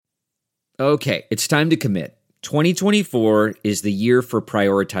Okay, it's time to commit. 2024 is the year for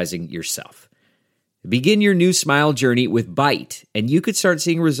prioritizing yourself. Begin your new smile journey with Byte, and you could start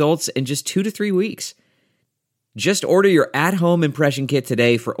seeing results in just 2 to 3 weeks. Just order your at-home impression kit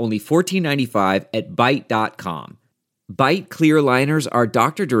today for only $14.95 at Byte.com. Byte clear liners are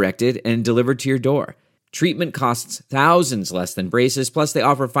doctor-directed and delivered to your door. Treatment costs thousands less than braces, plus they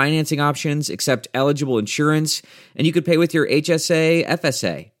offer financing options, accept eligible insurance, and you could pay with your HSA,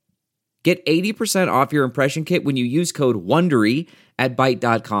 FSA. Get 80% off your impression kit when you use code WONDERY at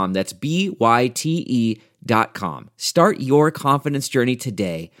Byte.com. That's BYTE.com. Start your confidence journey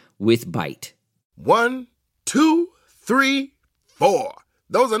today with Byte. 1, 2, 3, 4.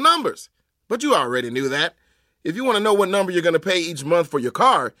 Those are numbers. But you already knew that. If you want to know what number you're going to pay each month for your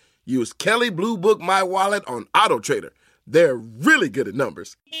car, use Kelly Blue Book My Wallet on Auto Trader. They're really good at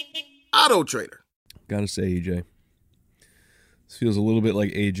numbers. Auto Trader. Gotta say, EJ, this feels a little bit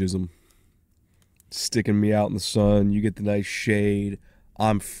like ageism. Sticking me out in the sun, you get the nice shade,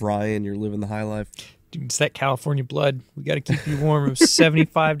 I'm frying, you're living the high life. Dude, it's that California blood. We got to keep you warm. It was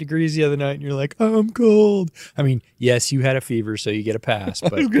 75 degrees the other night, and you're like, I'm cold. I mean, yes, you had a fever, so you get a pass.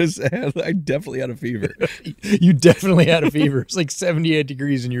 But I was going to say, I definitely had a fever. You definitely had a fever. It's like 78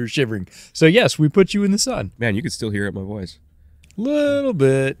 degrees, and you were shivering. So, yes, we put you in the sun. Man, you could still hear it in my voice. Little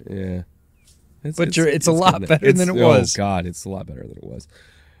bit. Yeah. It's a lot better than it was. Oh, God, it's a lot better than it was.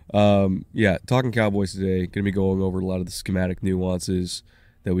 Yeah, talking Cowboys today, going to be going over a lot of the schematic nuances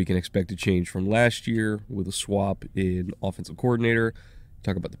that we can expect to change from last year with a swap in offensive coordinator,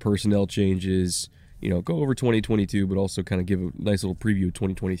 talk about the personnel changes, go over 2022, but also kind of give a nice little preview of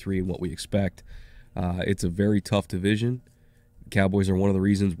 2023 and what we expect. It's a very tough division. The Cowboys are one of the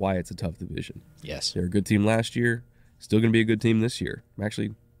reasons why it's a tough division. Yes. They're a good team last year, still going to be a good team this year. Actually,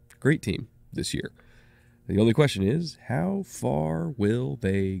 a great team this year. The only question is, how far will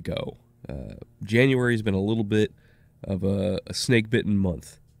they go? January's been a little bit of a snake-bitten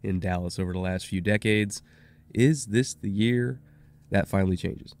month in Dallas over the last few decades. Is this the year that finally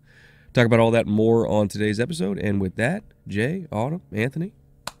changes? Talk about all that and more on today's episode. And with that, Jay, Autumn, Anthony,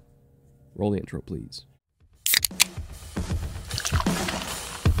 roll the intro, please.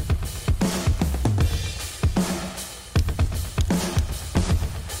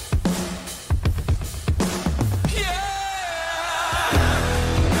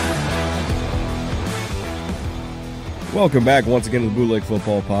 Welcome back once again to the Bootleg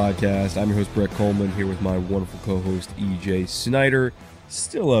Football Podcast. I'm your host, Brett Coleman, here with my wonderful co-host, EJ Snyder,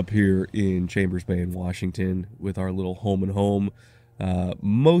 still up here in Chambers Bay in Washington with our little home and home.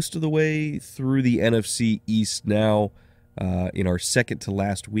 Most of the way through the NFC East now, in our second to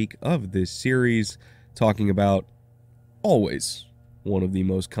last week of this series, talking about always one of the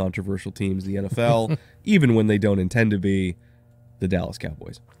most controversial teams in the NFL, even when they don't intend to be, the Dallas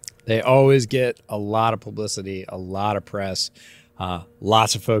Cowboys. They always get a lot of publicity, a lot of press.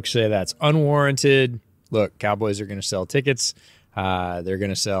 Lots of folks say that's unwarranted. Look, Cowboys are going to sell tickets. They're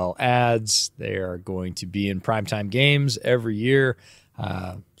going to sell ads. They are going to be in primetime games every year.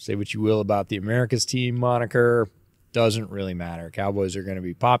 Say what you will about the America's Team moniker. Doesn't really matter. Cowboys are going to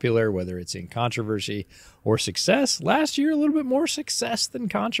be popular, whether it's in controversy or success. Last year, a little bit more success than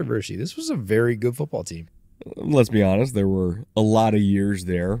controversy. This was a very good football team. Let's be honest, there were a lot of years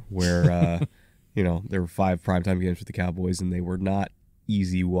there where, there were 5 primetime games for the Cowboys, and they were not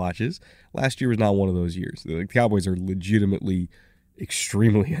easy watches. Last year was not one of those years. The Cowboys are legitimately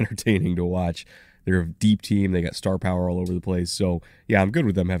extremely entertaining to watch. They're a deep team. They got star power all over the place. So, yeah, I'm good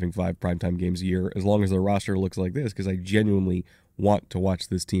with them having 5 primetime games a year as long as their roster looks like this, because I genuinely want to watch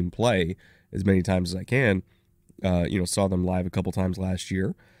this team play as many times as I can. Saw them live a couple times last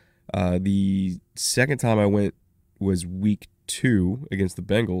year. The second time I went was week 2 against the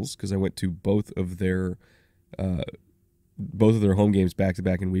Bengals, because I went to both of their home games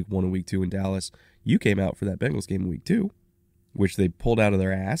back-to-back in week 1 and week 2 in Dallas. You came out for that Bengals game in week 2, which they pulled out of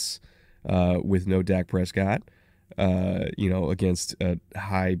their ass with no Dak Prescott, against a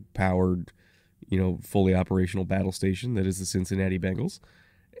high-powered, fully operational battle station that is the Cincinnati Bengals,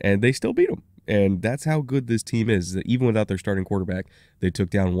 and they still beat them. And that's how good this team is. Even without their starting quarterback, they took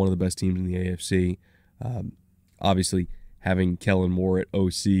down one of the best teams in the AFC. Obviously, having Kellen Moore at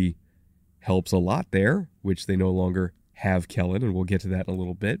OC helps a lot there, which they no longer have Kellen, and we'll get to that in a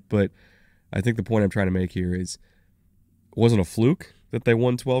little bit. But I think the point I'm trying to make here is it wasn't a fluke that they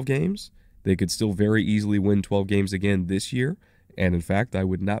won 12 games. They could still very easily win 12 games again this year. And, in fact, I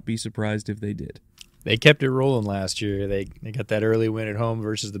would not be surprised if they did. They kept it rolling last year. They got that early win at home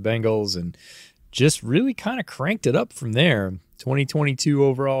versus the Bengals and just really kind of cranked it up from there. 2022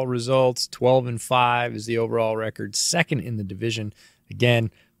 overall results, 12-5 is the overall record, second in the division.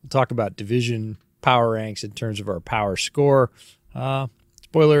 Again, We'll talk about division power ranks in terms of our power score.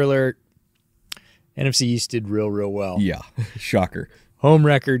 Spoiler alert, NFC East did real well. Yeah, shocker. Home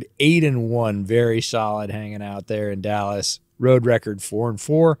record 8-1, very solid hanging out there in Dallas. Road record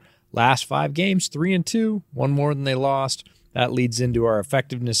 4-4. Last 5 games, 3-2, one more than they lost. That leads into our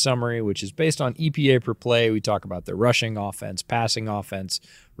effectiveness summary, which is based on EPA per play. We talk about the rushing offense, passing offense,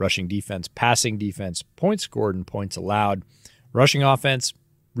 rushing defense, passing defense, points scored, and points allowed. Rushing offense,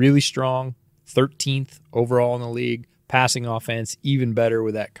 really strong, 13th overall in the league. Passing offense, even better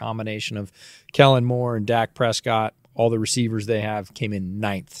with that combination of Kellen Moore and Dak Prescott. All the receivers they have came in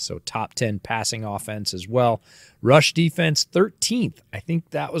 9th, so top 10 passing offense as well. Rush defense, 13th. I think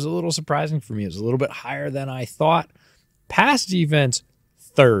that was a little surprising for me. It was a little bit higher than I thought. Pass defense,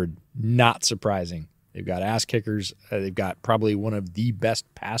 3rd. Not surprising. They've got ass kickers. They've got probably one of the best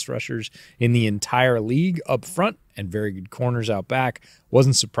pass rushers in the entire league up front and very good corners out back.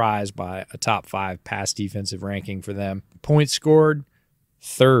 Wasn't surprised by a top 5 pass defensive ranking for them. Points scored,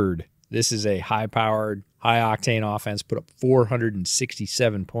 3rd. This is a high-powered, high-octane offense, put up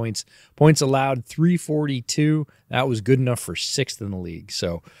 467 points. Points allowed, 342. That was good enough for 6th in the league.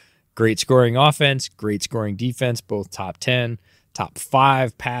 So great scoring offense, great scoring defense, both top 10. Top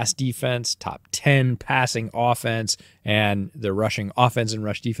 5 pass defense, top 10 passing offense, and the rushing offense and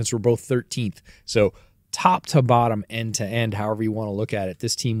rush defense were both 13th. So top to bottom, end to end, however you want to look at it,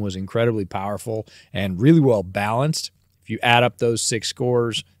 this team was incredibly powerful and really well balanced. If you add up those 6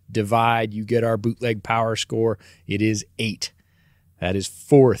 scores, divide, you get our bootleg power score. It is 8. That is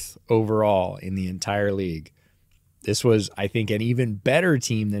 4th overall in the entire league. This was, I think, an even better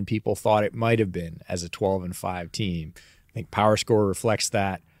team than people thought it might have been as a 12-5 team. I think power score reflects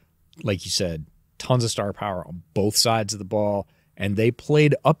that. Like you said, tons of star power on both sides of the ball, and they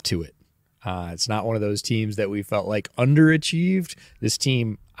played up to it. It's not one of those teams that we felt like underachieved. This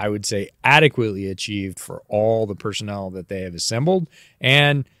team, I would say, adequately achieved for all the personnel that they have assembled.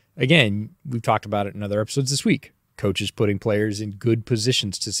 And again, we've talked about it in other episodes this week. Coaches putting players in good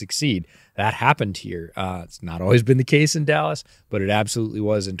positions to succeed. That happened here. It's not always been the case in Dallas, but it absolutely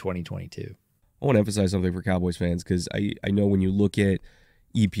was in 2022. I want to emphasize something for Cowboys fans because I know when you look at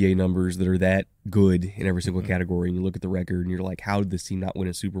EPA numbers that are that good in every single category and you look at the record and you're like, how did this team not win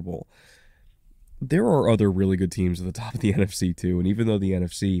a Super Bowl? There are other really good teams at the top of the NFC too, and even though the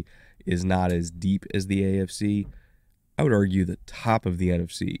NFC is not as deep as the AFC, I would argue the top of the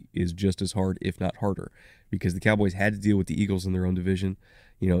NFC is just as hard, if not harder, because the Cowboys had to deal with the Eagles in their own division.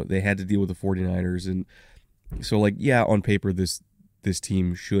 You know, they had to deal with the 49ers, and so like, yeah, on paper this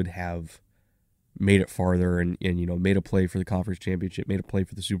team should have made it farther and you know, made a play for the conference championship, made a play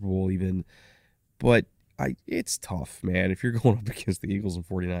for the Super Bowl even. But it's tough, man. If you're going up against the Eagles and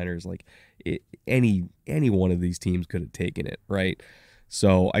 49ers, like any one of these teams could have taken it, right?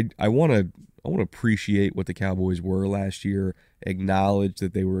 So I want to appreciate what the Cowboys were last year, acknowledge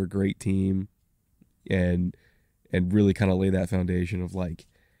that they were a great team, and really kind of lay that foundation of like,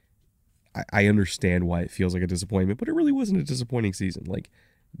 I understand why it feels like a disappointment, but it really wasn't a disappointing season. Like,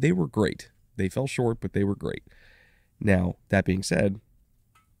 they were great. They fell short, but they were great. Now, that being said,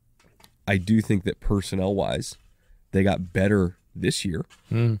 I do think that personnel-wise, they got better this year,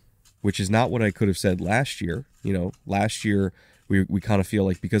 which is not what I could have said last year. You know, last year we kind of feel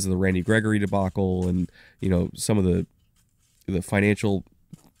like because of the Randy Gregory debacle and, you know, some of the financial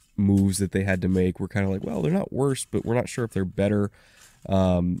moves that they had to make, we're kind of like, well, they're not worse, but we're not sure if they're better.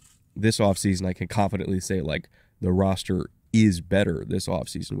 This offseason, I can confidently say, like, the roster is better this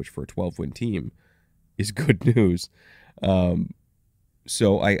offseason, which for a 12-win team is good news.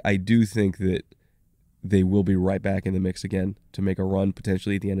 So I do think that they will be right back in the mix again to make a run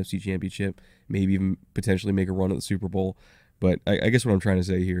potentially at the NFC Championship, maybe even potentially make a run at the Super Bowl. But I guess what I'm trying to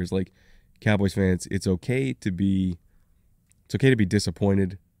say here is, like, Cowboys fans, it's okay to be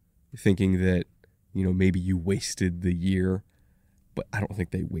disappointed, thinking that, you know, maybe you wasted the year, but I don't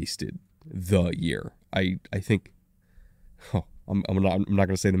think they wasted the year. I think, I'm not going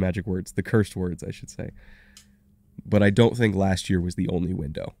to say the magic words, the cursed words, I should say. But I don't think last year was the only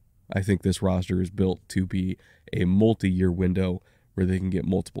window. I think this roster is built to be a multi-year window where they can get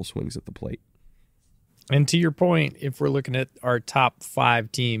multiple swings at the plate. And to your point, if we're looking at our top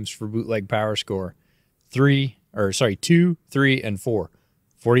 5 teams for bootleg power score, 2, 3, and 4,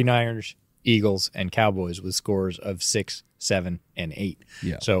 49ers, Eagles, and Cowboys with scores of 6, 7, and 8.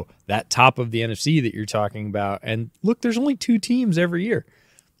 Yeah. So that top of the NFC that you're talking about, and look, there's only 2 teams every year.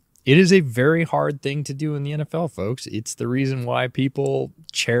 It is a very hard thing to do in the NFL, folks. It's the reason why people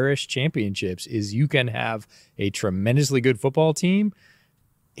cherish championships, is you can have a tremendously good football team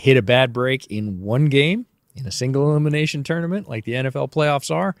hit a bad break in one game, in a single elimination tournament like the NFL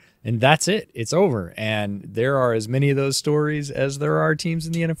playoffs are, and that's it. It's over. And there are as many of those stories as there are teams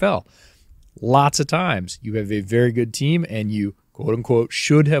in the NFL. Lots of times you have a very good team and you, quote unquote,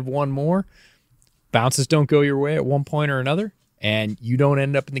 should have won more. Bounces don't go your way at one point or another, and you don't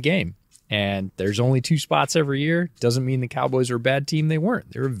end up in the game. And there's only 2 spots every year. Doesn't mean the Cowboys are a bad team. They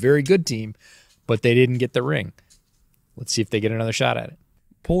weren't. They're a very good team, but they didn't get the ring. Let's see if they get another shot at it.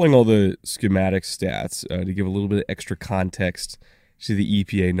 Pulling all the schematic stats to give a little bit of extra context to the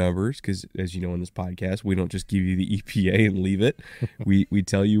EPA numbers, because as you know in this podcast, we don't just give you the EPA and leave it. we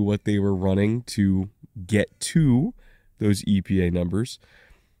tell you what they were running to get to those EPA numbers.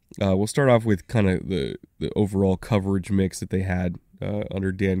 We'll start off with kind of the overall coverage mix that they had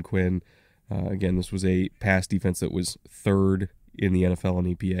under Dan Quinn. Again, this was a pass defense that was 3rd in the NFL on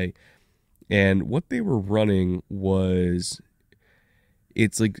EPA. And what they were running was,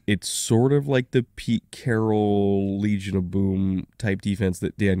 it's sort of like the Pete Carroll Legion of Boom type defense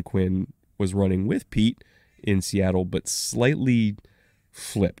that Dan Quinn was running with Pete in Seattle, but slightly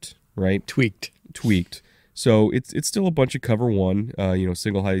flipped, right? Tweaked. So it's still a bunch of cover 1,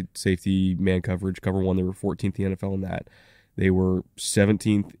 single high safety man coverage. Cover 1, they were 14th in the NFL in that. They were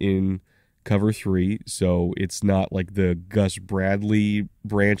 17th in cover 3, so it's not like the Gus Bradley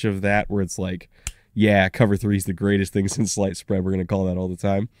branch of that where it's like, yeah, cover 3 is the greatest thing since slight spread. We're going to call that all the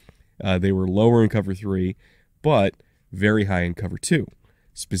time. They were lower in cover 3, but very high in cover 2,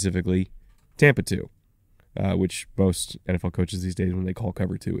 specifically Tampa 2, which most NFL coaches these days, when they call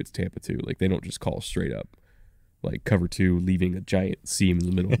cover 2, it's Tampa 2. Like, they don't just call straight up like cover 2 leaving a giant seam in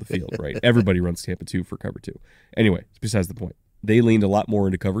the middle of the field, right? Everybody runs Tampa 2 for cover 2. Anyway, it's besides the point. They leaned a lot more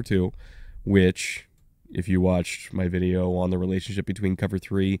into cover 2, which, if you watched my video on the relationship between cover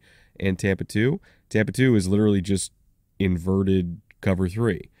 3 and Tampa 2 is literally just inverted cover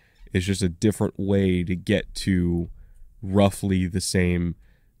 3. It's just a different way to get to roughly the same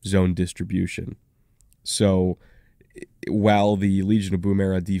zone distribution. So while the Legion of Boom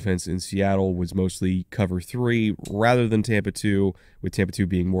era defense in Seattle was mostly cover 3 rather than Tampa 2, with Tampa 2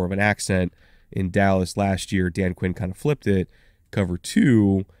 being more of an accent, in Dallas last year, Dan Quinn kind of flipped it. Cover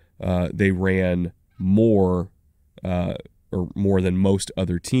 2, they ran more than most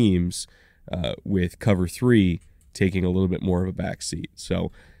other teams, with cover 3 taking a little bit more of a backseat.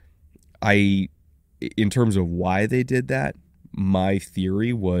 So in terms of why they did that, my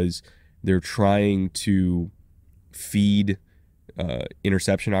theory was they're trying to feed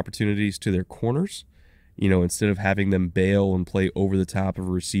interception opportunities to their corners. Instead of having them bail and play over the top of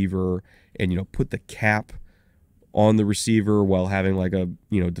a receiver and, put the cap on the receiver while having like a,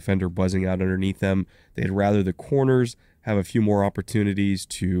 defender buzzing out underneath them, they'd rather the corners have a few more opportunities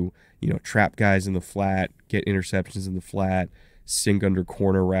to, trap guys in the flat, get interceptions in the flat, sink under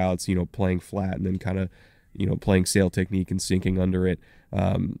corner routes, playing flat and then kind of, playing sail technique and sinking under it.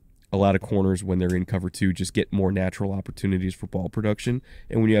 A lot of corners, when they're in cover 2, just get more natural opportunities for ball production.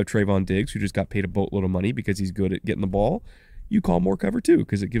 And when you have Trayvon Diggs, who just got paid a boatload of money because he's good at getting the ball, you call more cover 2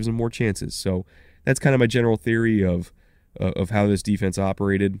 because it gives him more chances. So that's kind of my general theory of how this defense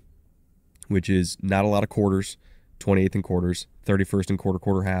operated, which is not a lot of quarters, 28th in quarters, 31st in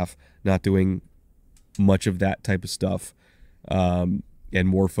quarter half, not doing much of that type of stuff, and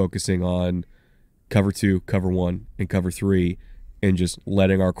more focusing on cover 2, cover 1, and cover 3, and just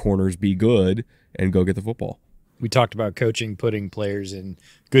letting our corners be good and go get the football. We talked about coaching, putting players in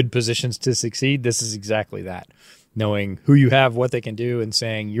good positions to succeed. This is exactly that. Knowing who you have, what they can do, and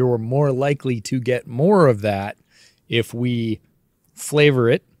saying you're more likely to get more of that if we flavor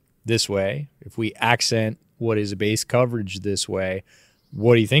it this way, if we accent what is a base coverage this way.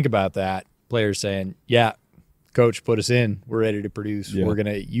 What do you think about that? Players saying, yeah, coach, put us in. We're ready to produce. Yeah.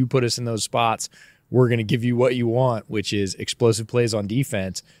 You put us in those spots. We're going to give you what you want, which is explosive plays on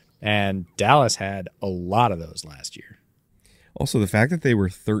defense. And Dallas had a lot of those last year. Also, the fact that they were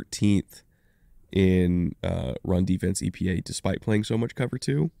 13th in run defense EPA despite playing so much cover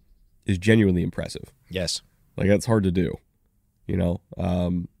 2 is genuinely impressive. Yes. Like, that's hard to do,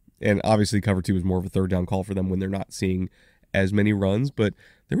 and obviously cover 2 is more of a third down call for them when they're not seeing as many runs, but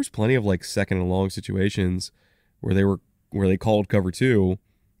there was plenty of like second and long situations where they called cover 2.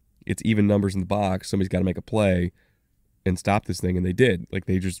 It's even numbers in the box. Somebody's got to make a play and stop this thing, and they did. Like,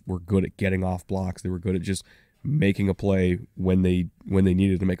 they just were good at getting off blocks. They were good at just making a play when they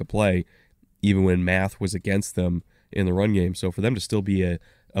needed to make a play, even when math was against them in the run game. So for them to still be a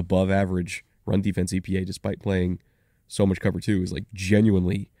above average run defense EPA despite playing so much cover 2 is like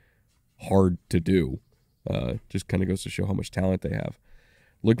genuinely hard to do. Just kind of goes to show how much talent they have.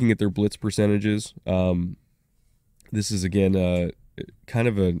 Looking at their blitz percentages, this is again kind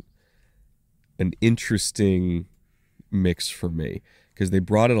of a an interesting mix for me because they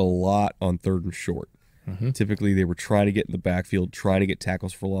brought it a lot on 3rd and short. Typically, they were trying to get in the backfield, trying to get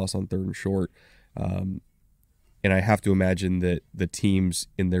tackles for loss on 3rd and short. And I have to imagine that the teams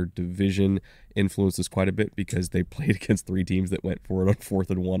in their division influenced this quite a bit because they played against 3 teams that went for it on 4th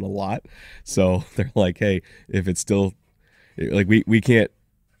and 1 a lot. So they're like, hey, if it's still like we can't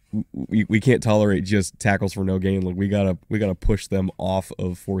tolerate just tackles for no gain. Like we gotta push them off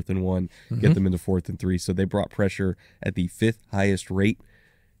of 4th and 1, get them into 4th and 3. So they brought pressure at the 5th highest rate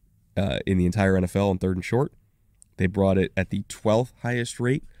in the entire NFL on 3rd and short. They brought it at the 12th highest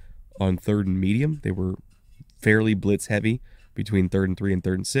rate on 3rd and medium. They were fairly blitz heavy between 3rd and 3 and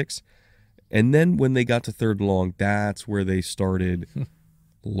 3rd and 6. And then when they got to 3rd and long, that's where they started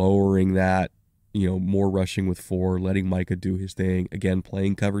lowering that. More rushing with 4, letting Micah do his thing. Again,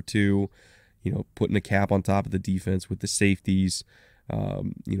 playing cover 2, putting a cap on top of the defense with the safeties,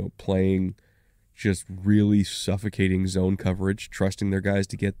 playing just really suffocating zone coverage, trusting their guys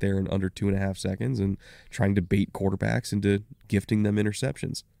to get there in under 2.5 seconds and trying to bait quarterbacks into gifting them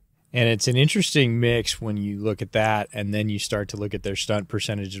interceptions. And it's an interesting mix when you look at that and then you start to look at their stunt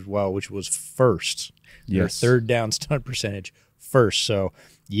percentage as well, which was first. Yes. Their 3rd down stunt percentage first. So,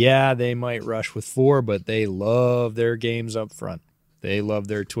 yeah, they might rush with 4, but they love their games up front. They love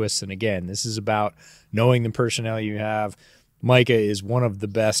their twists. And again, this is about knowing the personnel you have. Micah is one of the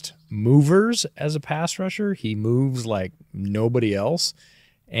best movers as a pass rusher. He moves like nobody else.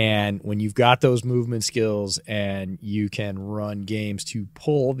 And when you've got those movement skills and you can run games to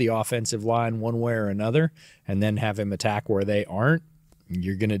pull the offensive line one way or another and then have him attack where they aren't,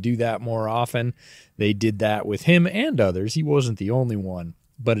 you're going to do that more often. They did that with him and others. He wasn't the only one.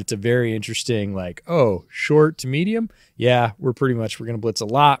 But it's a very interesting, short to medium. Yeah, we're going to blitz a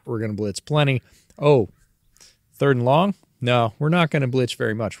lot. We're going to blitz plenty. Oh, 3rd and long? No, we're not going to blitz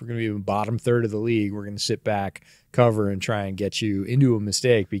very much. We're going to be in the bottom 3rd of the league. We're going to sit back, cover, and try and get you into a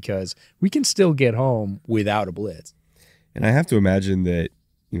mistake because we can still get home without a blitz. And I have to imagine that,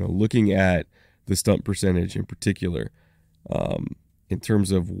 looking at the stunt percentage in particular, in terms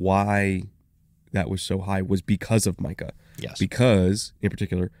of why that was so high was because of Micah. Yes. Because, in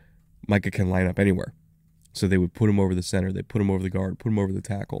particular, Micah can line up anywhere. So they would put him over the center, they put him over the guard, put him over the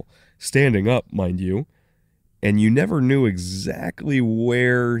tackle, standing up, mind you, and you never knew exactly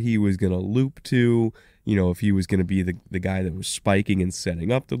where he was going to loop to, if he was going to be the guy that was spiking and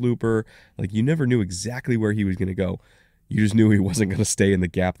setting up the looper. Like, you never knew exactly where he was going to go. You just knew he wasn't going to stay in the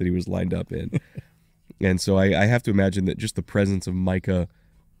gap that he was lined up in. And so I have to imagine that just the presence of Micah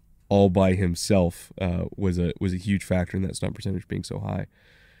all by himself was a huge factor in that stunt percentage being so high.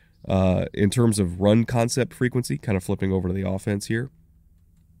 In terms of run concept frequency, kind of flipping over to the offense here,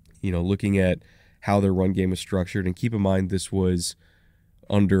 looking at how their run game is structured, and keep in mind this was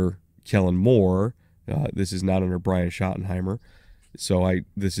under Kellen Moore. This is not under Brian Schottenheimer. So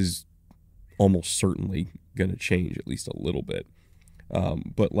this is almost certainly going to change at least a little bit.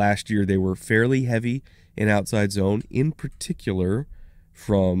 But last year they were fairly heavy in outside zone, in particular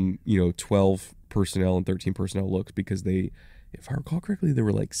from 12 personnel and 13 personnel looks, because they, if I recall correctly, they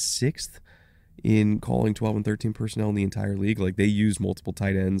were like 6th in calling 12 and 13 personnel in the entire league. Like, they used multiple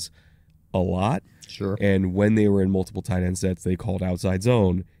tight ends a lot. Sure. And when they were in multiple tight end sets, they called outside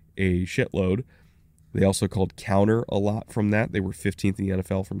zone a shitload. They also called counter a lot from that. They were 15th in the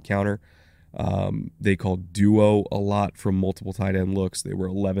NFL from counter. They called duo a lot from multiple tight end looks. They were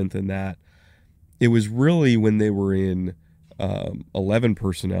 11th in that. It was really when they were in 11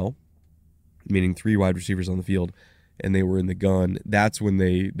 personnel, meaning 3 wide receivers on the field, and they were in the gun, that's when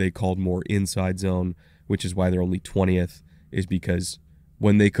they called more inside zone, which is why they're only 20th, is because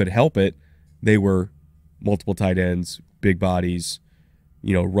when they could help it, they were multiple tight ends, big bodies,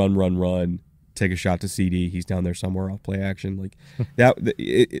 run, take a shot to CD. He's down there somewhere off play action. Like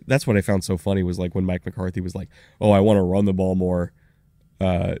that's what I found so funny was like when Mike McCarthy was like, "Oh, I want to run the ball more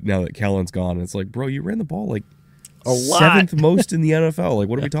now that Kellen's gone." And it's like, bro, you ran the ball like a lot. 7th most in the NFL. Like,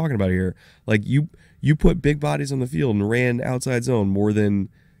 what are we talking about here? Like, you put big bodies on the field and ran outside zone more than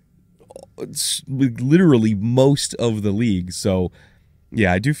literally most of the league. So,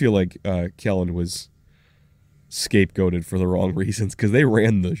 yeah, I do feel like Kellen was scapegoated for the wrong reasons, because they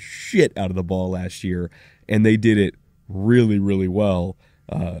ran the shit out of the ball last year, and they did it really, really well.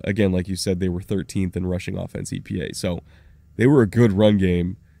 Again, like you said, they were 13th in rushing offense EPA. So they were a good run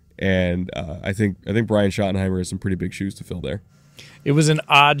game, and I think Brian Schottenheimer has some pretty big shoes to fill there. It was an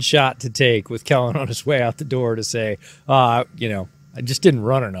odd shot to take with Kellen on his way out the door to say, I just didn't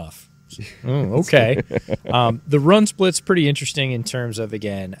run enough. Oh, okay. The run split's pretty interesting in terms of,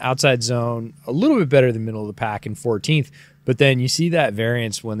 again, outside zone, a little bit better than middle of the pack in 14th, But then you see that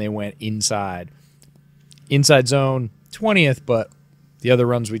variance when they went inside. Inside zone, 20th, but the other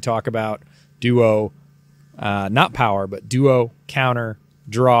runs we talk about, duo, not power, but duo, counter,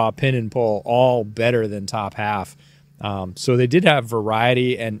 draw, pin and pull, all better than top half. So they did have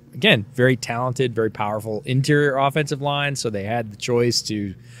variety and, again, very talented, very powerful interior offensive line. So they had the choice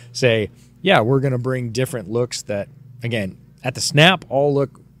to say, yeah, we're going to bring different looks that, again, at the snap, all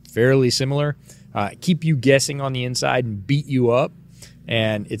look fairly similar, keep you guessing on the inside and beat you up.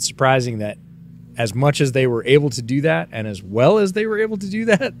 And it's surprising that as much as they were able to do that and as well as they were able to do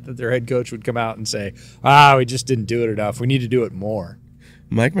that, that their head coach would come out and say, we just didn't do it enough. We need to do it more.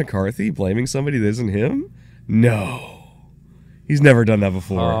 Mike McCarthy blaming somebody that isn't him? No. He's never done that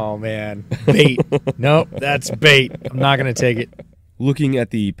before. Oh, man. Bait. Nope, that's bait. I'm not going to take it. Looking at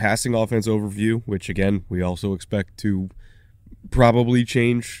the passing offense overview, which, again, we also expect to probably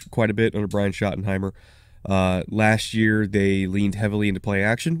change quite a bit under Brian Schottenheimer. Last year, they leaned heavily into play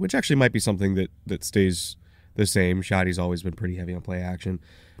action, which actually might be something that stays the same. Schotty's always been pretty heavy on play action.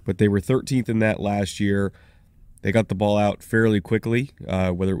 But they were 13th in that last year. They got the ball out fairly quickly,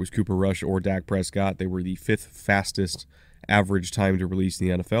 whether it was Cooper Rush or Dak Prescott. They were the 5th fastest average time to release in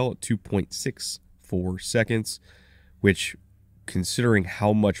the NFL at 2.64 seconds, which, considering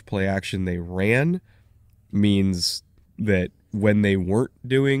how much play action they ran, means that when they weren't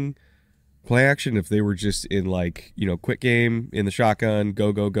doing play action, if they were just in quick game in the shotgun,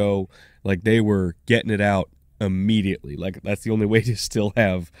 go, like they were getting it out immediately. Like that's the only way to still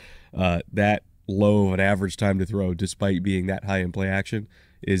have that low of an average time to throw despite being that high in play action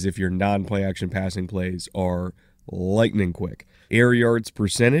is if your non-play action passing plays are lightning quick. Air yards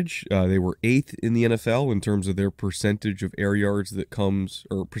percentage, they were 8th in the NFL in terms of their percentage of air yards that comes,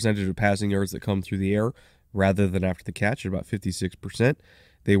 or percentage of passing yards that come through the air rather than after the catch at about 56%.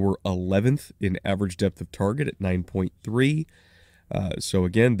 They were 11th in average depth of target at 9.3. So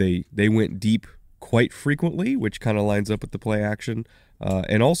again, they went deep quite frequently, which kind of lines up with the play action,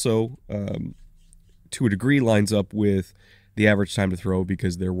 and also to a degree lines up with the average time to throw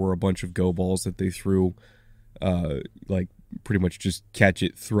because there were a bunch of go balls that they threw, like pretty much just catch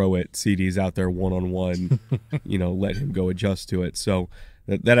it, throw it, CD's out there one-on-one, let him go adjust to it. So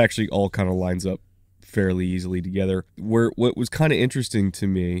that actually all kind of lines up fairly easily together. What was kind of interesting to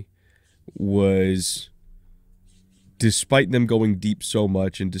me was, despite them going deep so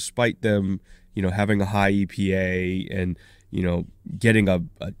much and despite them, having a high EPA and, getting a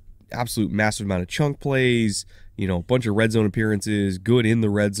absolute massive amount of chunk plays, a bunch of red zone appearances, good in the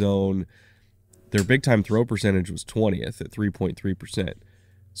red zone, their big time throw percentage was 20th at 3.3%.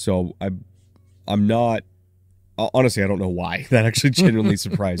 So I'm not, honestly, I don't know why. That actually genuinely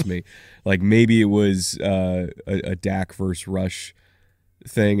surprised me. Like maybe it was a Dak versus Rush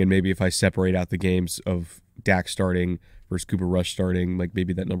thing, and maybe if I separate out the games of Dak starting versus Cooper Rush starting, like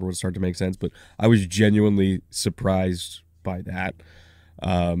maybe that number would start to make sense. But I was genuinely surprised by that.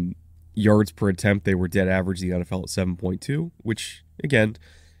 Yards per attempt, they were dead average in the NFL at 7.2, which again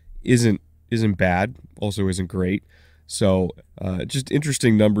isn't bad, also isn't great. So just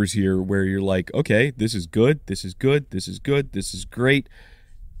interesting numbers here where you're like, okay, this is good, this is good, this is good, this is great.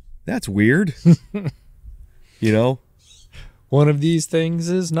 That's weird. One of these things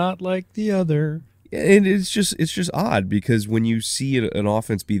is not like the other. And it's just odd because when you see an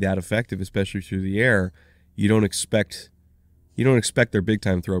offense be that effective, especially through the air, you don't expect their big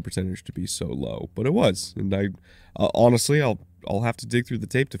time throw percentage to be so low, but it was. And I honestly, I'll have to dig through the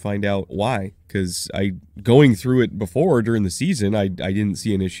tape to find out why, because going through it before during the season, I didn't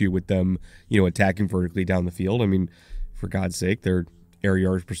see an issue with them, attacking vertically down the field. I mean, for God's sake, their air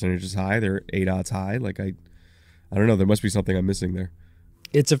yards percentage is high, their ADOT's high. Like I don't know, there must be something I'm missing there.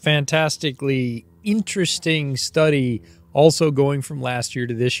 It's a fantastically interesting study, also going from last year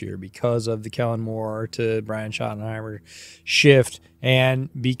to this year because of the Kellen Moore to Brian Schottenheimer shift, and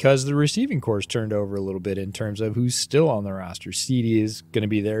because the receiving corps turned over a little bit in terms of who's still on the roster. CD is going to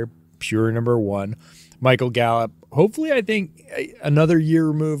be there, pure number one. Michael Gallup, hopefully, I think another year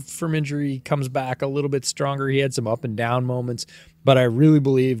removed from injury, comes back a little bit stronger. He had some up and down moments, but I really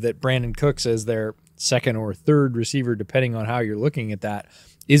believe that Brandon Cooks as their second or third receiver, depending on how you're looking at that,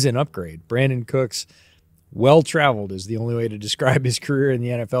 is an upgrade. Brandon Cooks, well-traveled is the only way to describe his career in the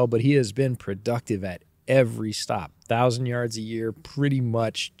NFL, but he has been productive at every stop. 1,000 yards a year, pretty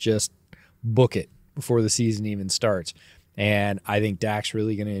much just book it before the season even starts. And I think Dak's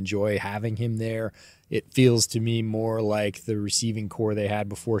really going to enjoy having him there. It feels to me more like the receiving core they had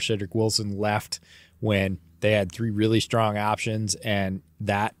before Cedric Wilson left, when they had three really strong options, and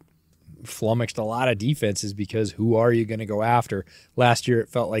that flummoxed a lot of defenses because who are you going to go after? Last year, it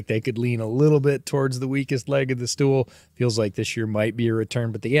felt like they could lean a little bit towards the weakest leg of the stool. Feels like this year might be a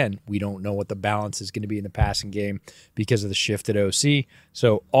return, but again, we don't know what the balance is going to be in the passing game because of the shift at OC.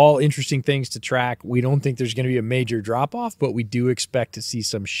 So all interesting things to track. We don't think there's going to be a major drop-off, but we do expect to see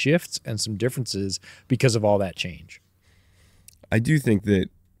some shifts and some differences because of all that change. I do think that,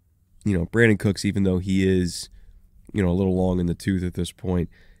 Brandon Cooks, even though he is, a little long in the tooth at this point,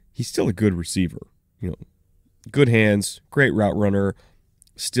 he's still a good receiver. Good hands, great route runner,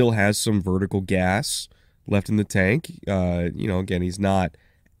 still has some vertical gas left in the tank. Again, he's not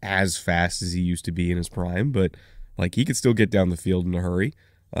as fast as he used to be in his prime, but he could still get down the field in a hurry.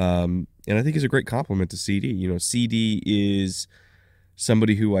 And I think he's a great compliment to CD. CD is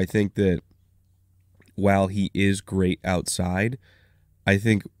somebody who I think that while he is great outside, I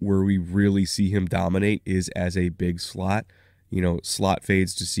think where we really see him dominate is as a big slot. Slot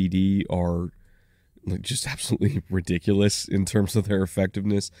fades to CD are just absolutely ridiculous in terms of their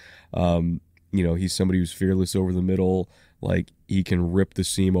effectiveness. He's somebody who's fearless over the middle. He can rip the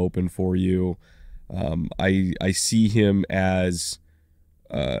seam open for you. I see him as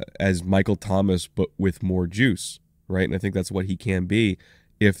Michael Thomas, but with more juice, right? And I think that's what he can be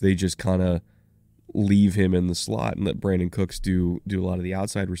if they just kind of leave him in the slot and let Brandon Cooks do a lot of the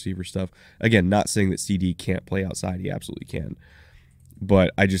outside receiver stuff. Again, not saying that CD can't play outside. He absolutely can.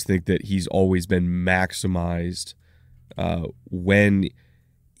 But I just think that he's always been maximized when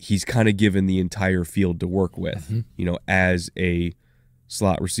he's kind of given the entire field to work with, as a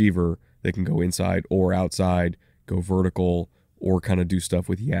slot receiver that can go inside or outside, go vertical, or kind of do stuff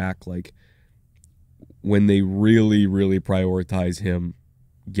with yak. When they really, really prioritize him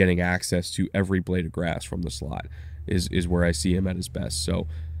getting access to every blade of grass from the slot is where I see him at his best. So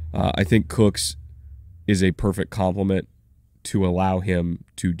I think Cooks is a perfect complement to allow him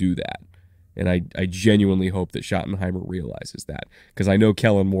to do that. And I genuinely hope that Schottenheimer realizes that, because I know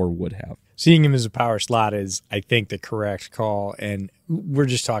Kellen Moore would have. Seeing him as a power slot is, I think, the correct call. And we're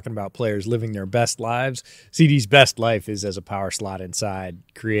just talking about players living their best lives. CD's best life is as a power slot inside,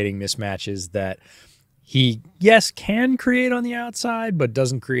 creating mismatches that he, yes, can create on the outside, but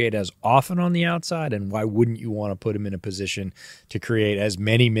doesn't create as often on the outside. And why wouldn't you want to put him in a position to create as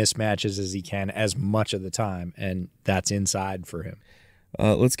many mismatches as he can as much of the time? And that's inside for him.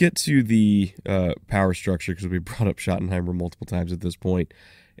 Let's get to the power structure, because we brought up Schottenheimer multiple times at this point,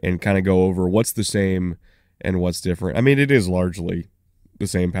 and kind of go over what's the same and what's different. I mean, it is largely the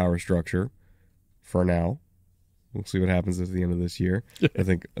same power structure for now. We'll see what happens at the end of this year. I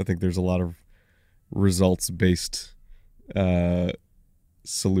think there's a lot of results-based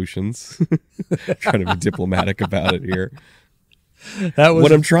solutions. Trying to be diplomatic about it here.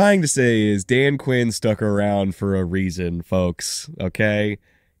 What I'm trying to say is Dan Quinn stuck around for a reason, folks. Okay,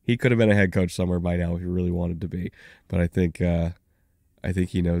 he could have been a head coach somewhere by now if he really wanted to be. But I think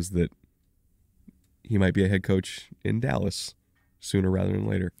he knows that he might be a head coach in Dallas sooner rather than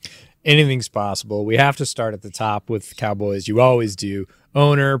later. Anything's possible. We have to start at the top with the Cowboys. You always do.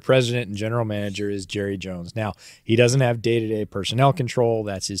 Owner, president, and general manager is Jerry Jones. Now, he doesn't have day-to-day personnel control.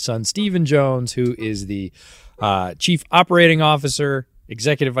 That's his son, Stephen Jones, who is the chief operating officer,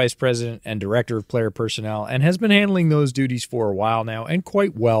 executive vice president, and director of player personnel, and has been handling those duties for a while now, and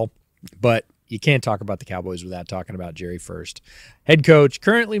quite well. But you can't talk about the Cowboys without talking about Jerry first. Head coach,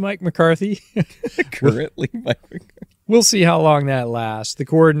 currently Mike McCarthy. We'll see how long that lasts. The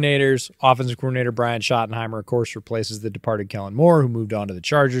coordinators, offensive coordinator Brian Schottenheimer, of course, replaces the departed Kellen Moore, who moved on to the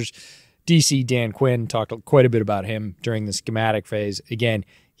Chargers. DC Dan Quinn, talked quite a bit about him during the schematic phase. Again,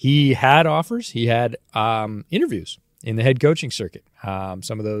 he had offers. He had interviews in the head coaching circuit.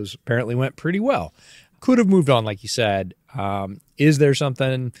 Some of those apparently went pretty well. Could have moved on, like you said. Is there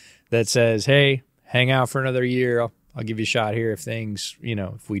something that says, hey, hang out for another year? I'll give you a shot here if things,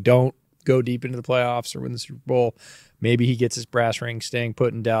 if we don't go deep into the playoffs or win the Super Bowl, maybe he gets his brass ring staying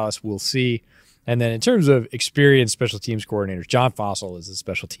put in Dallas. We'll see. And then in terms of experienced special teams coordinators, John Fossil is the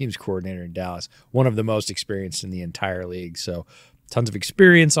special teams coordinator in Dallas, one of the most experienced in the entire league. So tons of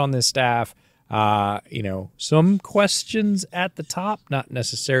experience on this staff. Some questions at the top, not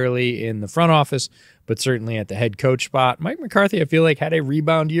necessarily in the front office, but certainly at the head coach spot. Mike McCarthy, I feel like, had a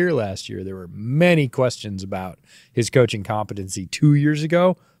rebound year last year. There were many questions about his coaching competency 2 years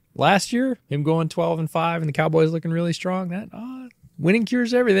ago. Last year, him going 12-5 and the Cowboys looking really strong. That winning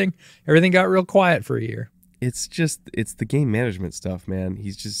cures everything. Everything got real quiet for a year. It's the game management stuff, man.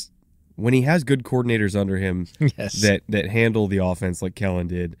 He's just, when he has good coordinators under him yes. that handle the offense like Kellen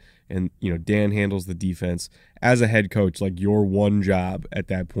did, and Dan handles the defense, as a head coach, your one job at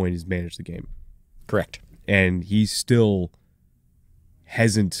that point is manage the game. Correct. And he still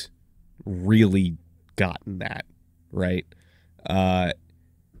hasn't really gotten that, right?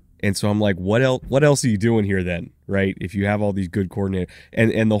 And so I'm like, what else are you doing here then, right? If you have all these good coordinators,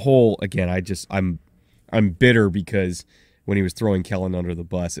 and the whole, again, I'm bitter because when he was throwing Kellen under the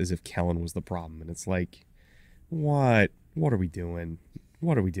bus as if Kellen was the problem, and it's like, what are we doing?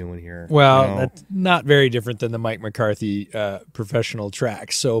 What are we doing here? Well, that's not very different than the Mike McCarthy professional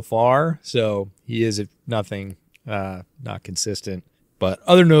track so far. So he is, if nothing, not consistent. But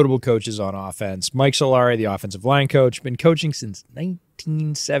other notable coaches on offense: Mike Solari, the offensive line coach, been coaching since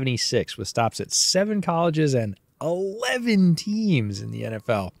 1976 with stops at 7 colleges and 11 teams in the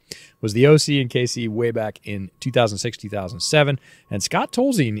NFL. Was the OC in KC way back in 2006-2007. And Scott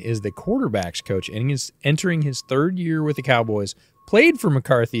Tolzien is the quarterbacks coach, and he's entering his 3rd year with the Cowboys. Played for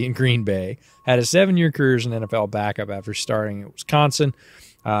McCarthy in Green Bay, had a 7-year career as an NFL backup after starting at Wisconsin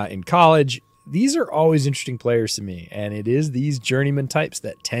in college. These are always interesting players to me, and it is these journeyman types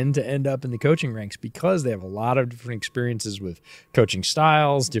that tend to end up in the coaching ranks because they have a lot of different experiences with coaching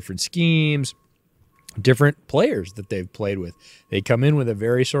styles, different schemes, different players that they've played with. They come in with a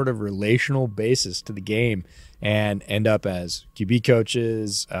very sort of relational basis to the game and end up as QB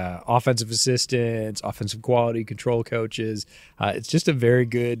coaches, offensive assistants, offensive quality control coaches. It's just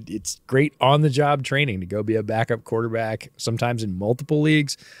it's great on-the-job training to go be a backup quarterback, sometimes in multiple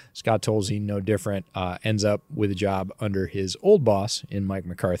leagues. Scott Tolzien, no different, ends up with a job under his old boss in Mike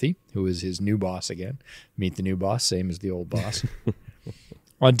McCarthy, who is his new boss again. Meet the new boss, same as the old boss.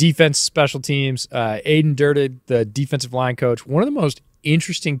 On defense, special teams, Aiden Dirted, the defensive line coach, one of the most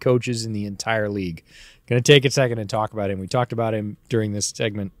interesting coaches in the entire league. Going to take a second and talk about him. We talked about him during this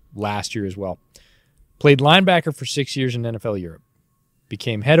segment last year as well. Played linebacker for 6 years in NFL Europe.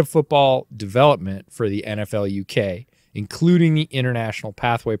 Became head of football development for the NFL UK, including the International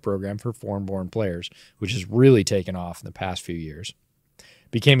Pathway Program for foreign-born players, which has really taken off in the past few years.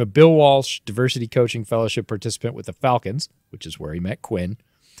 Became a Bill Walsh Diversity Coaching Fellowship participant with the Falcons, which is where he met Quinn.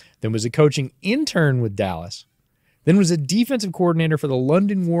 Then was a coaching intern with Dallas. Then was a defensive coordinator for the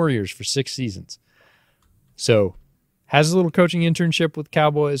London Warriors for 6 seasons. So has a little coaching internship with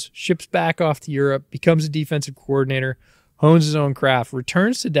Cowboys, ships back off to Europe, becomes a defensive coordinator, hones his own craft,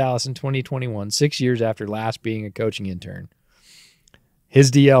 returns to Dallas in 2021, 6 years after last being a coaching intern. His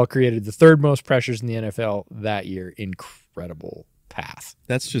DL created the 3rd most pressures in the NFL that year. Incredible path.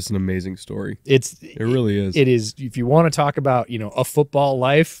 That's just an amazing story. It really is. It is. If you want to talk about, a football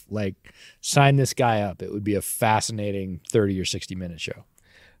life, like, sign this guy up. It would be a fascinating 30 or 60-minute show.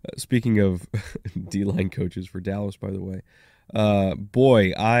 Speaking of D-line coaches for Dallas, by the way,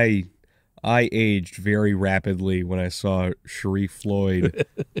 boy, I aged very rapidly when I saw Sharif Floyd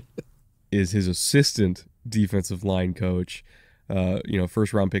is his assistant defensive line coach.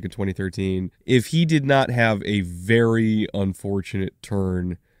 First round pick in 2013. If he did not have a very unfortunate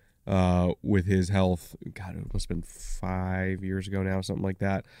turn with his health, God, it must have been 5 years ago now, something like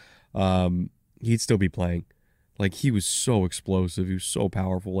that, he'd still be playing. Like, he was so explosive. He was so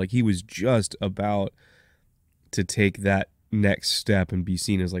powerful. Like, he was just about to take that next step and be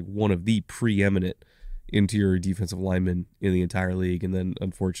seen as, like, one of the preeminent interior defensive linemen in the entire league. And then,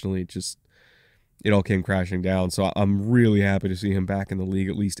 unfortunately, it all came crashing down. So I'm really happy to see him back in the league,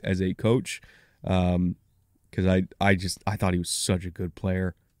 at least as a coach, because I thought he was such a good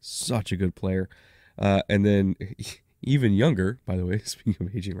player. And then, even younger, by the way, speaking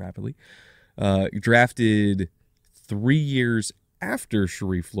of aging rapidly, drafted 3 years after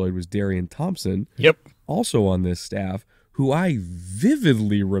Sharif Floyd was Darian Thompson. Yep. Also on this staff, who I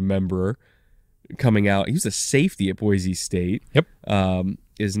vividly remember coming out. He was a safety at Boise State. Yep.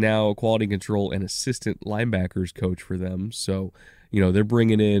 Is now quality control and assistant linebackers coach for them. So, they're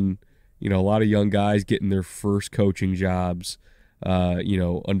bringing in, a lot of young guys getting their first coaching jobs,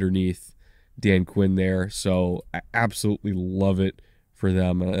 underneath Dan Quinn there. So I absolutely love it for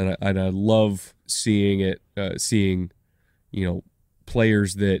them. And I love seeing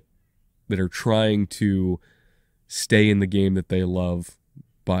players that are trying to stay in the game that they love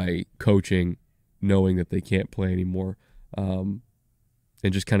by coaching, knowing that they can't play anymore.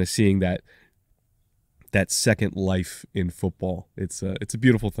 And just kind of seeing that second life in football. It's a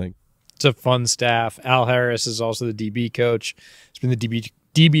beautiful thing. It's a fun staff. Al Harris is also the DB coach. He's been the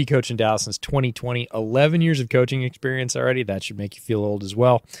DB coach in Dallas since 2020. 11 years of coaching experience already. That should make you feel old as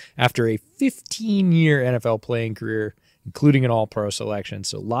well. After a 15-year NFL playing career, including an all-pro selection.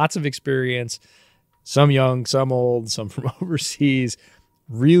 So lots of experience, some young, some old, some from overseas.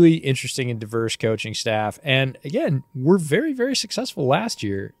 Really interesting and diverse coaching staff. And again, we're very, very successful last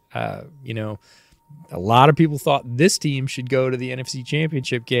year. A lot of people thought this team should go to the NFC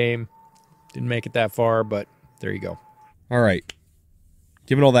Championship game. Didn't make it that far, but there you go. All right.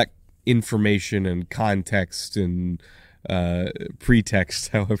 Given all that information and context and pretext,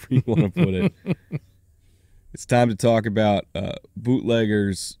 however you want to put it. It's time to talk about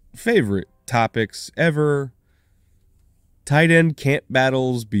bootleggers' favorite topics ever. Tight end camp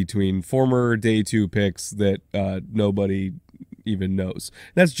battles between former day 2 picks that nobody even knows.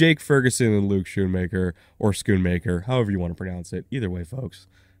 That's Jake Ferguson and Luke Schoonmaker, or Schoonmaker, however you want to pronounce it. Either way, folks,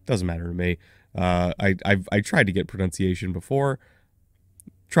 doesn't matter to me. I tried to get pronunciation before,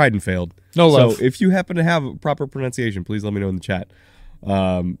 tried and failed. No love. So if you happen to have proper pronunciation, please let me know in the chat.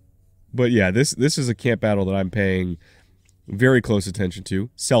 But yeah, this is a camp battle that I'm paying very close attention to,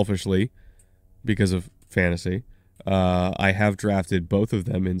 selfishly, because of fantasy. I have drafted both of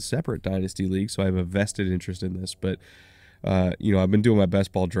them in separate dynasty leagues, so I have a vested interest in this. But I've been doing my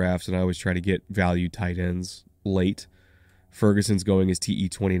best ball drafts, and I always try to get value tight ends late. Ferguson's going as TE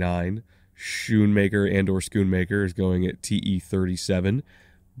 29. Schoonmaker and or Schoonmaker is going at TE 37.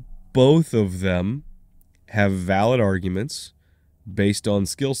 Both of them have valid arguments based on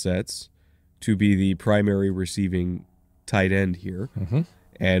skill sets to be the primary receiving tight end here. Mm-hmm.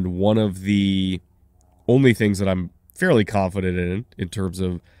 And one of the only things that I'm fairly confident in terms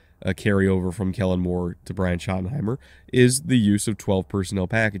of a carryover from Kellen Moore to Brian Schottenheimer is the use of 12 personnel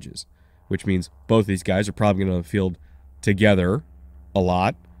packages, which means both these guys are probably going to be on the field together a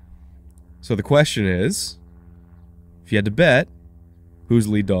lot. So the question is, if you had to bet, who's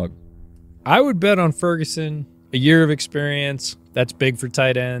the lead dog? I would bet on Ferguson. A year of experience, that's big for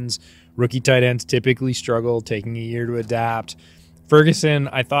tight ends. Rookie tight ends typically struggle, taking a year to adapt. Ferguson,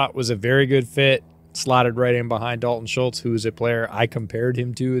 I thought, was a very good fit, slotted right in behind Dalton Schultz, who is a player I compared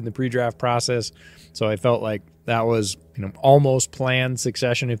him to in the pre-draft process. So I felt like that was almost planned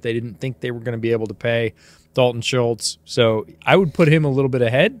succession if they didn't think they were going to be able to pay Dalton Schultz. So I would put him a little bit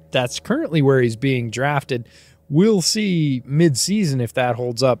ahead. That's currently where he's being drafted. We'll see mid-season if that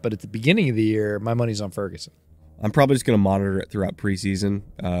holds up, but at the beginning of the year, my money's on Ferguson. I'm probably just going to monitor it throughout preseason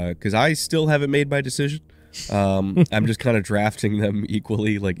because I still haven't made my decision. I'm just kind of drafting them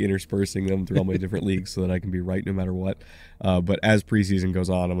equally, like interspersing them through all my different leagues so that I can be right no matter what. But as preseason goes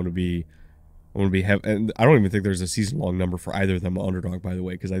on, I'm going to be and I don't even think there's a season-long number for either of them underdog, by the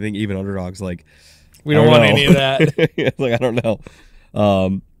way, because I think even underdogs, like, we don't want any of that. Like, I don't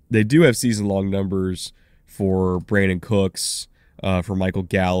know. They do have season-long numbers for Brandon Cooks, for Michael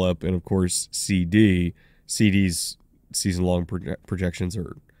Gallup, and of course CD. CD's season-long projections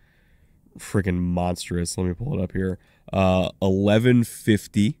are freaking monstrous. Let me pull it up here.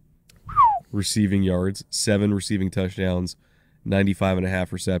 1150 receiving yards, 7 receiving touchdowns,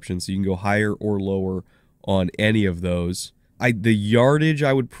 95.5 receptions. So you can go higher or lower on any of those. The yardage,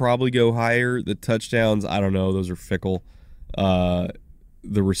 I would probably go higher. The touchdowns, I don't know. Those are fickle. The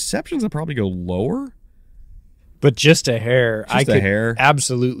receptions, I'd probably go lower. But just a hair. I could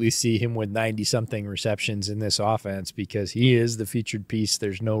absolutely see him with 90-something receptions in this offense because he is the featured piece.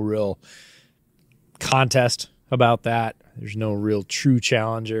 There's no real contest about that. There's no real true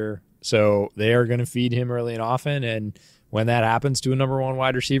challenger. So they are going to feed him early and often. And when that happens to a number one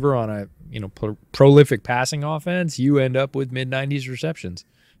wide receiver on a prolific passing offense, you end up with mid-90s receptions.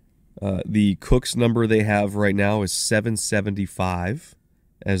 The Cooks number they have right now is 775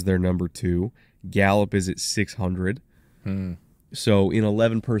 as their number 2. Gallup is at 600. So in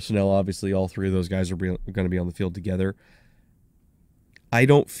 11 personnel, obviously all 3 of those guys are going to be on the field together. I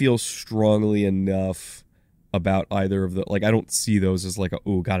don't feel strongly enough about either of the, like, I don't see those as like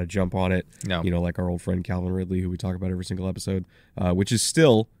got to jump on it. No. Like our old friend Calvin Ridley, who we talk about every single episode, which is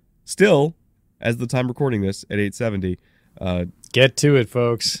still, as the time recording this at 870. Get to it,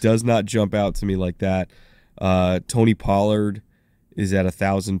 folks. Does not jump out to me like that. Tony Pollard is at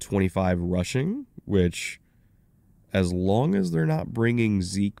 1,025 rushing, which, as long as they're not bringing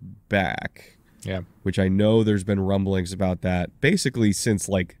Zeke back, which I know there's been rumblings about that basically since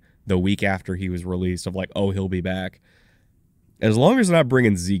like the week after he was released of like, he'll be back. As long as they're not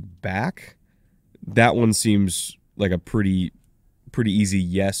bringing Zeke back, that one seems like a pretty easy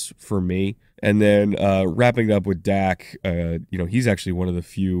yes for me. And then wrapping up with Dak, he's actually one of the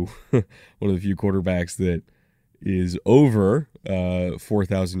few quarterbacks that is over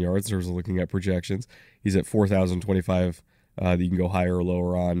 4,000 yards in terms of looking at projections. He's at 4,025 that you can go higher or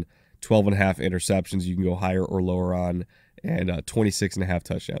lower on. 12.5 interceptions you can go higher or lower on, and 26.5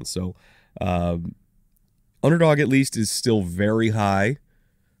 touchdowns. So underdog at least is still very high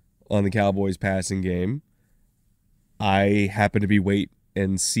on the Cowboys passing game. I happen to be wait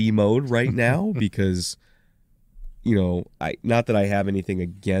and see mode right now because, not that I have anything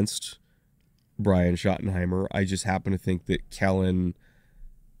against Brian Schottenheimer. I just happen to think that Kellen,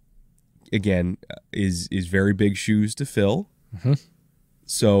 again, is very big shoes to fill. Mm-hmm.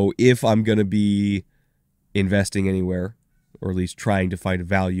 So if I'm going to be investing anywhere, or at least trying to find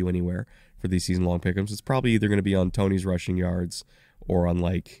value anywhere for these season-long pick'ems, it's probably either going to be on Tony's rushing yards or on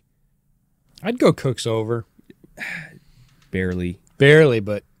like... I'd go Cooks over. Barely,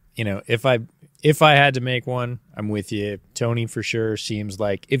 but if I had to make one, I'm with you. Tony for sure seems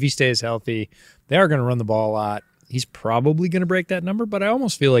like if he stays healthy, they are going to run the ball a lot. He's probably going to break that number, but I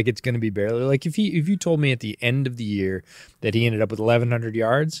almost feel like it's going to be barely. Like if you told me at the end of the year that he ended up with 1,100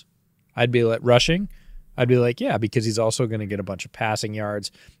 yards, I'd be like rushing. I'd be like, yeah, because he's also going to get a bunch of passing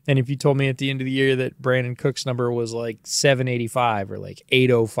yards. And if you told me at the end of the year that Brandon Cook's number was like 785 or like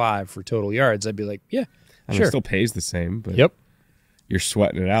 805 for total yards, I'd be like, yeah, sure. It still pays the same, but yep, you're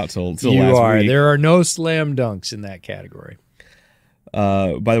sweating it out till you last are. week. There are no slam dunks in that category.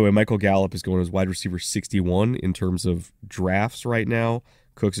 By the way, Michael Gallup is going as wide receiver 61 in terms of drafts right now.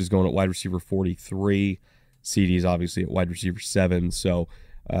 Cooks is going at wide receiver 43. CD is obviously at wide receiver 7. So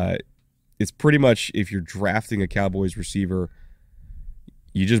it's pretty much if you're drafting a Cowboys receiver,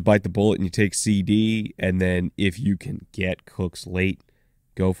 you just bite the bullet and you take CD, and then if you can get Cooks late,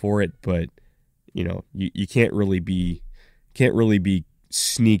 go for it. But you can't really be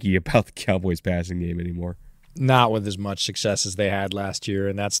sneaky about the Cowboys passing game anymore. Not with as much success as they had last year,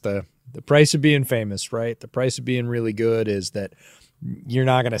 and that's the price of being famous, right? The price of being really good is that you're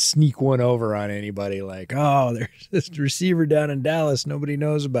not going to sneak one over on anybody like, oh, there's this receiver down in Dallas nobody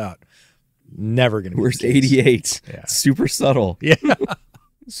knows about. Never going to be. Where's 88? Yeah. Super subtle. Yeah.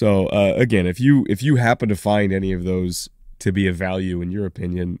 So, again, if you happen to find any of those to be a value in your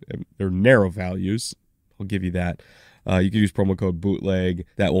opinion, they're narrow values, I'll give you that. You can use promo code BOOTLEG.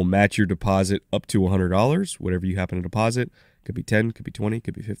 That will match your deposit up to $100, whatever you happen to deposit. Could be 10, could be 20,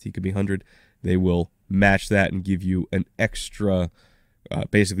 could be 50, could be 100. They will match that and give you an extra,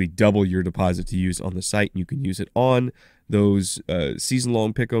 basically double your deposit to use on the site. You can use it on those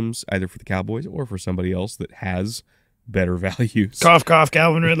season-long pick'ems, either for the Cowboys or for somebody else that has better values. Cough, cough,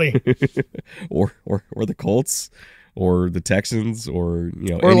 Calvin Ridley. or the Colts. Or the Texans, or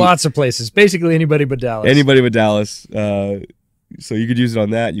lots of places. Basically, anybody but Dallas. Anybody but Dallas. So you could use it on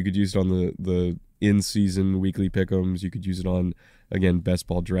that. You could use it on the in-season weekly pick'ems. You could use it on, again, best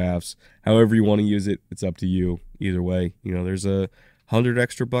ball drafts. However you want to use it, it's up to you. Either way, there's $100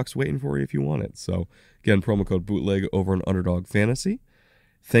 extra waiting for you if you want it. So again, promo code BOOTLEG over on Underdog Fantasy.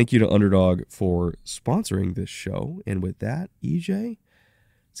 Thank you to Underdog for sponsoring this show. And with that, EJ,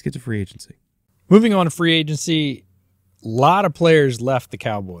 let's get to free agency. Moving on to free agency. A lot of players left the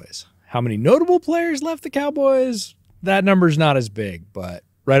Cowboys. How many notable players left the Cowboys? That number's not as big, but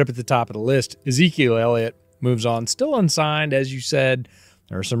right up at the top of the list, Ezekiel Elliott moves on, still unsigned, as you said.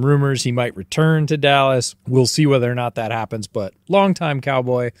 There are some rumors he might return to Dallas. We'll see whether or not that happens, but longtime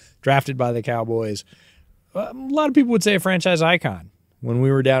Cowboy, drafted by the Cowboys. A lot of people would say a franchise icon. When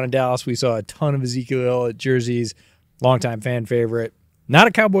we were down in Dallas, we saw a ton of Ezekiel Elliott jerseys, longtime fan favorite. Not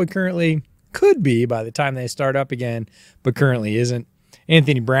a Cowboy currently. Could be by the time they start up again, but currently isn't.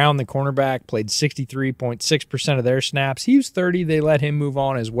 Anthony Brown, the cornerback, played 63.6% of their snaps. He was 30. They let him move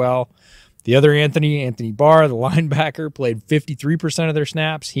on as well. The other Anthony Barr, the linebacker, played 53% of their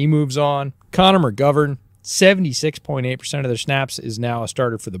snaps. He moves on. Connor McGovern, 76.8% of their snaps, is now a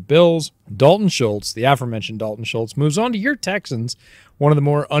starter for the Bills. Dalton Schultz, the aforementioned Dalton Schultz, moves on to your Texans. One of the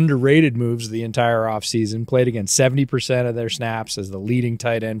more underrated moves of the entire offseason. Played again 70% of their snaps as the leading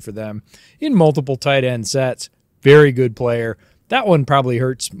tight end for them in multiple tight end sets. Very good player. That one probably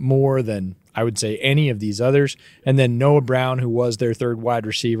hurts more than I would say any of these others. And then Noah Brown, who was their third wide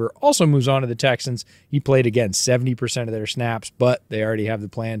receiver, also moves on to the Texans. He played again 70% of their snaps, but they already have the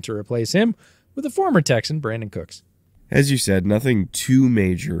plan to replace him with a former Texan, Brandon Cooks. As you said, nothing too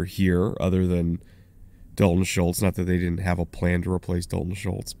major here other than Dalton Schultz. Not that they didn't have a plan to replace Dalton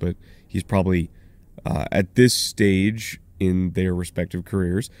Schultz, but he's probably, at this stage in their respective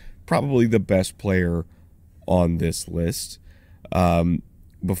careers, probably the best player on this list.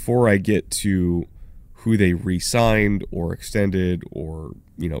 Before I get to who they re-signed or extended or,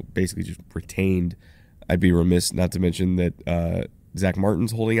 basically just retained, I'd be remiss not to mention that Zach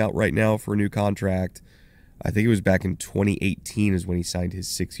Martin's holding out right now for a new contract. I think it was back in 2018 is when he signed his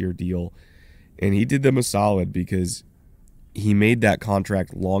 6-year deal. And he did them a solid because he made that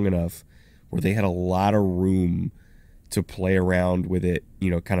contract long enough where they had a lot of room to play around with it,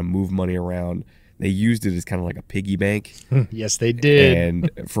 kind of move money around. They used it as kind of like a piggy bank. Yes, they did.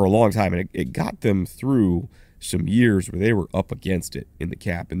 And for a long time. And it got them through some years where they were up against it in the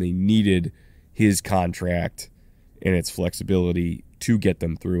cap. And they needed his contract and its flexibility to get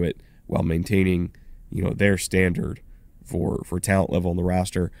them through it while maintaining, their standard for talent level on the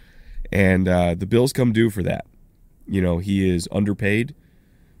roster. And the Bills come due for that. He is underpaid.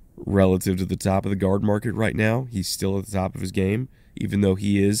 relative to the top of the guard market right now. He's still at the top of his game, even though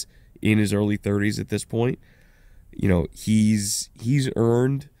he is in his early 30s at this point. You know, he's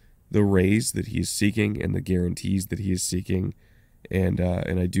earned the raise that he is seeking and the guarantees that he is seeking, and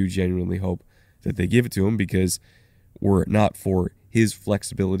I do genuinely hope that they give it to him, because were it not for his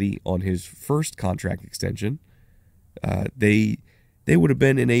flexibility on his first contract extension, they would have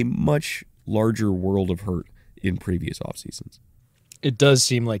been in a much larger world of hurt in previous off seasons. It does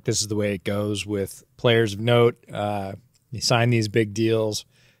seem like this is the way it goes with players of note. They sign these big deals,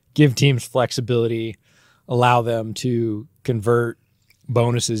 give teams flexibility, allow them to convert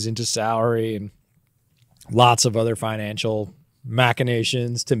bonuses into salary and lots of other financial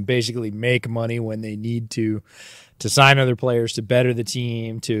machinations to basically make money when they need to sign other players, to better the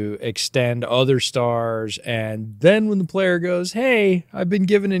team, to extend other stars. And then when the player goes, hey, I've been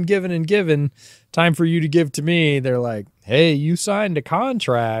given and given and given, time for you to give to me, they're like, hey, you signed a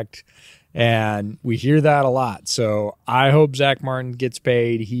contract. And we hear that a lot. So I hope Zach Martin gets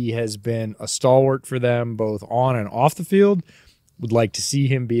paid. He has been a stalwart for them both on and off the field. Would like to see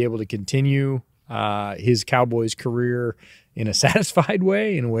him be able to continue his Cowboys career in a satisfied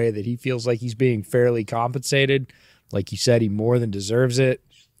way, in a way that he feels like he's being fairly compensated. Like you said, he more than deserves it.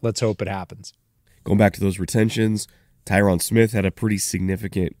 Let's hope it happens. Going back to those retentions, Tyron Smith had a pretty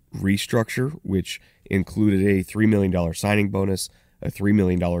significant restructure, which included a $3 million signing bonus, a $3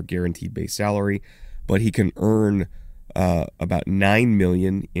 million guaranteed base salary, but he can earn about $9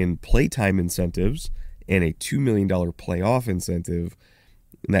 million in playtime incentives and a $2 million playoff incentive,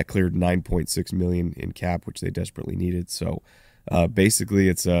 and that cleared $9.6 million in cap, which they desperately needed. So basically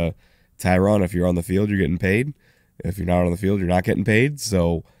it's Tyron, if you're on the field, you're getting paid. If you're not on the field, you're not getting paid.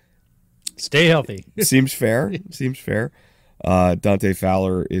 So stay healthy. Seems fair. Seems fair. Dante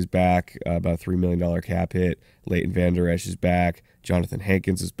Fowler is back, about a $3 million cap hit. Leighton Vander Esch is back. Jonathan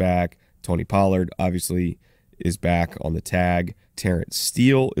Hankins is back. Tony Pollard obviously is back on the tag. Terrence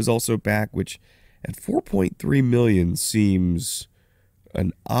Steele is also back, which at $4.3 million seems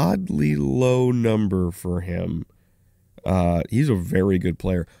an oddly low number for him. He's a very good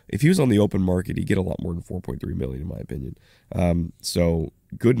player. If he was on the open market, he'd get a lot more than $4.3 million, in my opinion. So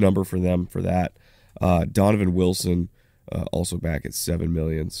good number for them for that. Donovan Wilson also back at $7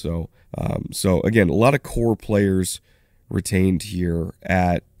 million. So again, a lot of core players retained here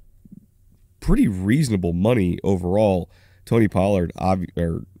at pretty reasonable money overall. Tony Pollard,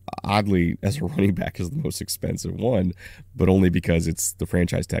 oddly, as a running back, is the most expensive one, but only because it's the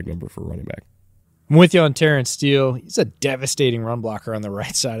franchise tag number for running back. I'm with you on Terrence Steele. He's a devastating run blocker on the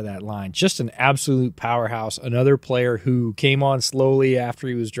right side of that line. Just an absolute powerhouse. Another player who came on slowly after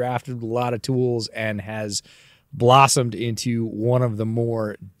he was drafted with a lot of tools and has blossomed into one of the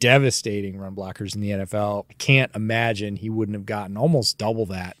more devastating run blockers in the NFL. I can't imagine he wouldn't have gotten almost double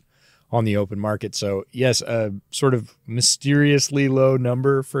that on the open market. So yes, a sort of mysteriously low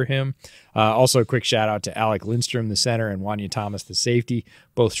number for him. Also a quick shout out to Alec Lindstrom, the center, and Wanya Thomas, the safety,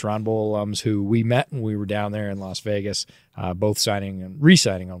 both Shrine Bowl alums who we met when we were down there in Las Vegas, both signing and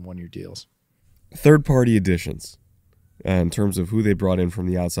re-signing on one-year deals. Third-party additions in terms of who they brought in from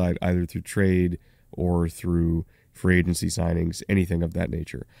the outside, either through trade or through free agency signings, anything of that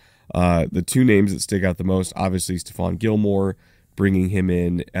nature. The two names that stick out the most, obviously Stephon Gilmore, bringing him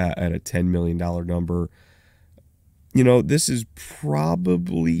in at a $10 million number. You know, this is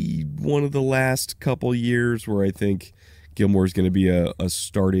probably one of the last couple years where I think Gilmore is going to be a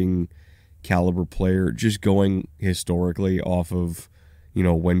starting caliber player, just going historically off of, you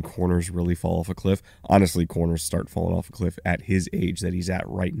know, when corners really fall off a cliff. Honestly, corners start falling off a cliff at his age that he's at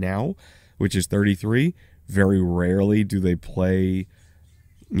right now, which is 33. Very rarely do they play,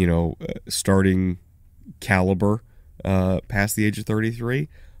 you know, starting caliber past the age of 33.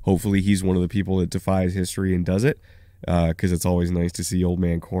 Hopefully he's one of the people that defies history and does it, because it's always nice to see old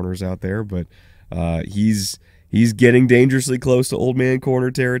man corners out there. But he's getting dangerously close to old man corner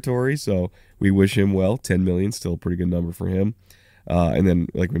territory, so we wish him well. $10 million, still a pretty good number for him. And then,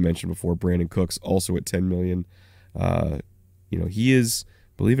 like we mentioned before, Brandon Cooks also at $10 million. You know, he is,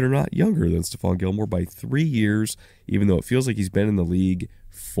 believe it or not, younger than Stephon Gilmore by 3 years, even though it feels like he's been in the league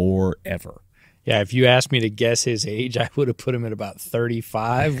forever. Yeah, if you asked me to guess his age, I would have put him at about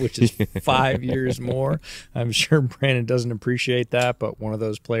 35, which is 5 years more. I'm sure Brandon doesn't appreciate that, but one of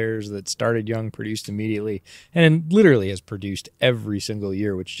those players that started young, produced immediately, and literally has produced every single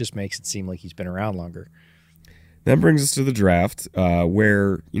year, which just makes it seem like he's been around longer. That brings us to the draft,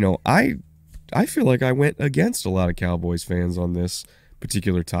 where, you know, I feel like I went against a lot of Cowboys fans on this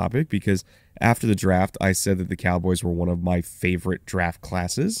particular topic, because after the draft, I said that the Cowboys were one of my favorite draft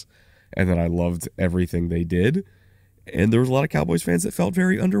classes, and that I loved everything they did. And there was a lot of Cowboys fans that felt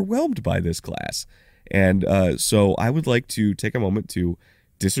very underwhelmed by this class. And so I would like to take a moment to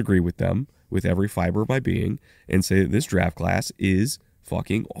disagree with them with every fiber of my being and say that this draft class is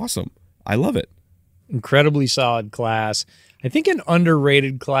fucking awesome. I love it. Incredibly solid class. I think an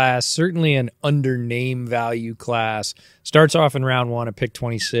underrated class, certainly an under name value class. Starts off in round 1 at pick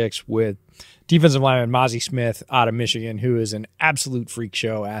 26 with defensive lineman Mozzie Smith out of Michigan, who is an absolute freak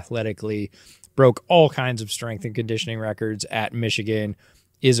show athletically, broke all kinds of strength and conditioning records at Michigan,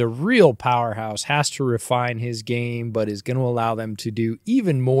 is a real powerhouse, has to refine his game, but is going to allow them to do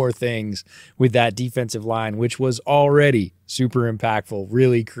even more things with that defensive line, which was already super impactful,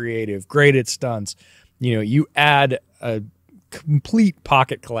 really creative, great at stunts. You know, you add a complete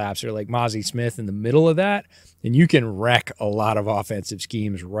pocket collapser like Mozzie Smith in the middle of that, and you can wreck a lot of offensive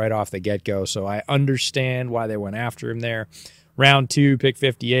schemes right off the get-go. So I understand why they went after him there. Round 2, pick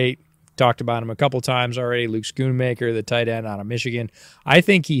 58. Talked about him a couple times already. Luke Schoonmaker, the tight end out of Michigan. I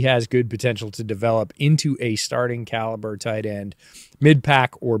think he has good potential to develop into a starting caliber tight end,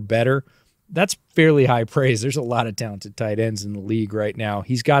 mid-pack or better. That's fairly high praise. There's a lot of talented tight ends in the league right now.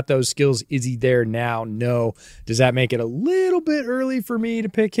 He's got those skills. Is he there now? No. Does that make it a little bit early for me to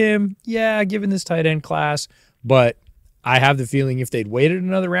pick him? Yeah, given this tight end class. But I have the feeling if they'd waited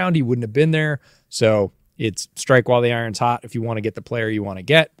another round, he wouldn't have been there. So it's strike while the iron's hot if you want to get the player you want to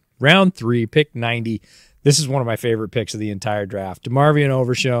get. Round 3, pick 90. This is one of my favorite picks of the entire draft. DeMarvion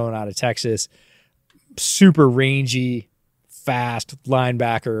Overshown out of Texas. Super rangy, fast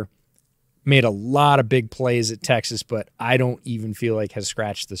linebacker. Made a lot of big plays at Texas, but I don't even feel like has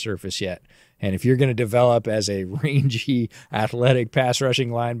scratched the surface yet. And if you're going to develop as a rangy, athletic, pass-rushing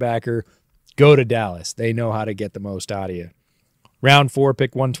linebacker, go to Dallas. They know how to get the most out of you. Round 4,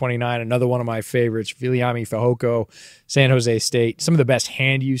 pick 129, another one of my favorites, Viliami Fehoko, San Jose State. Some of the best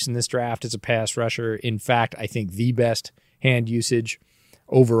hand use in this draft as a pass rusher. In fact, I think the best hand usage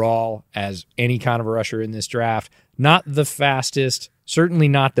overall as any kind of a rusher in this draft. Not the fastest, certainly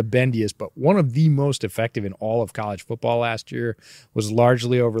not the bendiest, but one of the most effective in all of college football last year. Was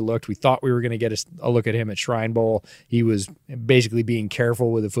largely overlooked. We thought we were going to get a look at him at Shrine Bowl. He was basically being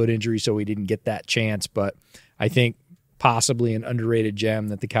careful with a foot injury, so we didn't get that chance, but I think possibly an underrated gem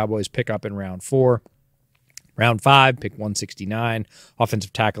that the Cowboys pick up in round 4. Round 5, pick 169,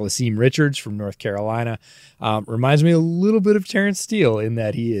 offensive tackle Asim Richards from North Carolina. Reminds me a little bit of Terrence Steele in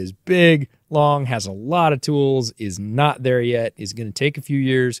that he is big, long, has a lot of tools, is not there yet, is going to take a few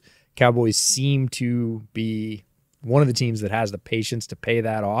years. Cowboys seem to be one of the teams that has the patience to pay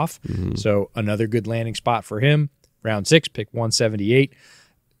that off. Mm-hmm. So another good landing spot for him. Round 6, pick 178.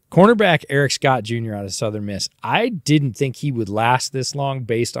 Cornerback Eric Scott Jr. out of Southern Miss. I didn't think he would last this long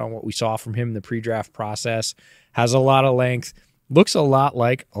based on what we saw from him in the pre-draft process. Has a lot of length. Looks a lot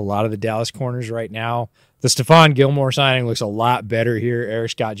like a lot of the Dallas corners right now. The Stephon Gilmore signing looks a lot better here.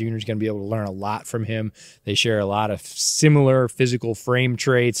 Eric Scott Jr. is going to be able to learn a lot from him. They share a lot of similar physical frame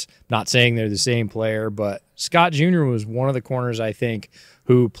traits. Not saying they're the same player, but Scott Jr. was one of the corners, I think,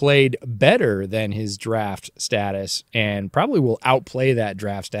 who played better than his draft status and probably will outplay that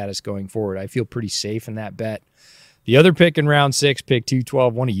draft status going forward. I feel pretty safe in that bet. The other pick in round 6, pick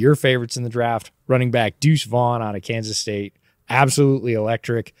 212, one of your favorites in the draft, running back Deuce Vaughn out of Kansas State. Absolutely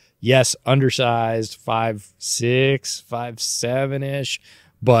electric. Yes, undersized, 5'6", 5'7"-ish,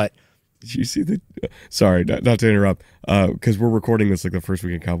 but did you see the sorry, not to interrupt, because we're recording this like the first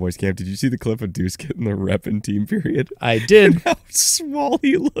week of Cowboys camp. Did you see the clip of Deuce getting the rep and team period? I did. And how small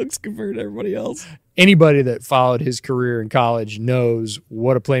he looks compared to everybody else. Anybody that followed his career in college knows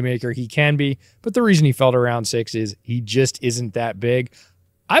what a playmaker he can be, but the reason he fell to round 6 is he just isn't that big.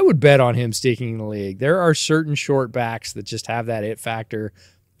 I would bet on him sticking in the league. There are certain short backs that just have that it factor.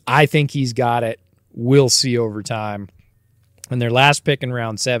 I think he's got it. We'll see over time. And their last pick in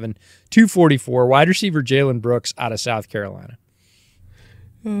round 7, 244, wide receiver Jalen Brooks out of South Carolina.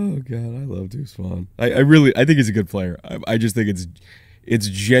 Oh, God, I love Deuce Vaughn. I think he's a good player. I just think it's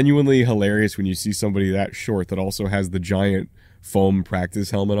genuinely hilarious when you see somebody that short that also has the giant foam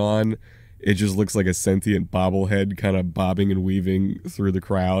practice helmet on. It just looks like a sentient bobblehead kind of bobbing and weaving through the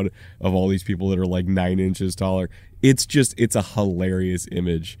crowd of all these people that are like 9 inches taller. It's a hilarious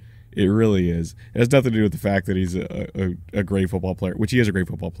image. It really is. It has nothing to do with the fact that he's a great football player, which he is a great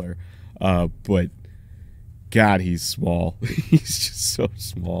football player. But, God, he's small. He's just so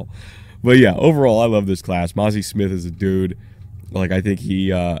small. But, yeah, overall, I love this class. Mozzie Smith is a dude. Like, I think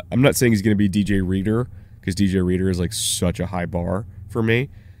I'm not saying he's going to be DJ Reader, because DJ Reader is, like, such a high bar for me.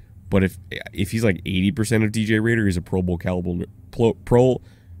 But if he's like 80% of DJ Reader, he's a Pro Bowl caliber. Oh,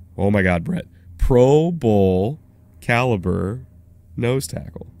 my God, Brett. Pro Bowl caliber nose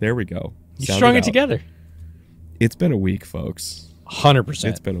tackle. There we go. You strung it together. It's been a week, folks. 100%.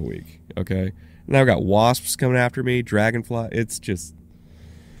 It's been a week, okay? Now I've got wasps coming after me, dragonfly. It's just,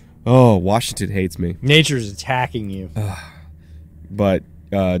 Washington hates me. Nature's attacking you. But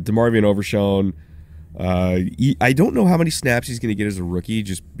DeMarvion Overshown, I don't know how many snaps he's going to get as a rookie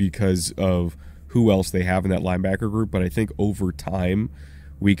just because of who else they have in that linebacker group, but I think over time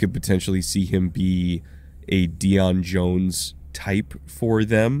we could potentially see him be a Deion Jones type for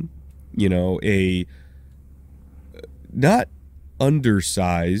them. You know, a not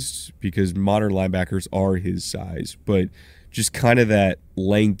undersized, because modern linebackers are his size, but just kind of that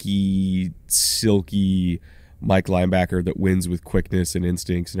lanky, silky Mike linebacker that wins with quickness and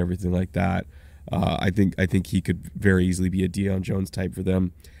instincts and everything like that. I think he could very easily be a Deion Jones type for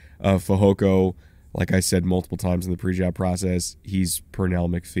them. Fehoko, like I said multiple times in the pre-draft process, he's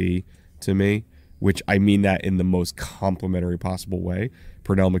Pernell McPhee to me, which I mean that in the most complimentary possible way.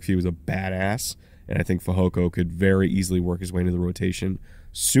 Pernell McPhee was a badass, and I think Fehoko could very easily work his way into the rotation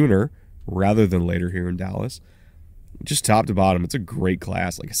sooner rather than later here in Dallas. Just top to bottom, it's a great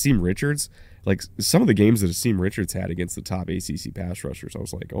class. Like Asim Richards, like some of the games that Asim Richards had against the top ACC pass rushers, I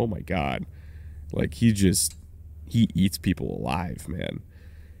was like, oh my God. Like he eats people alive, man.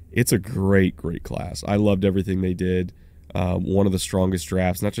 It's a great, great class. I loved everything they did. One of the strongest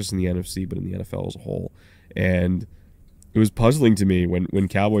drafts, not just in the NFC, but in the NFL as a whole. And it was puzzling to me when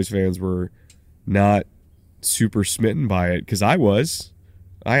Cowboys fans were not super smitten by it, because I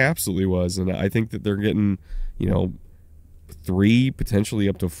absolutely was. And I think that they're getting, 3, potentially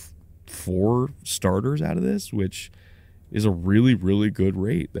up to 4 starters out of this, which is a really, really good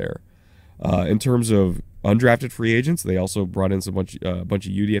rate there. In terms of undrafted free agents, they also brought in a bunch of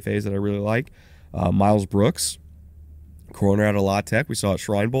UDFAs that I really like. Miles Brooks, corner out of La Tech, we saw at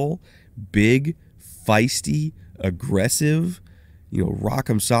Shrine Bowl. Big, feisty, aggressive,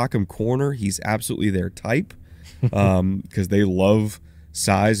 rock'em sock'em corner. He's absolutely their type, because they love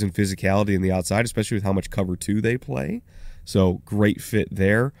size and physicality in the outside, especially with how much cover 2 they play. So great fit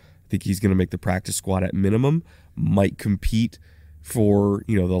there. I think he's going to make the practice squad at minimum. Might compete for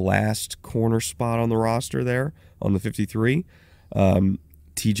the last corner spot on the roster there on the 53.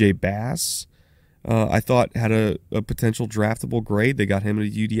 TJ Bass, I thought had a potential draftable grade. They got him at a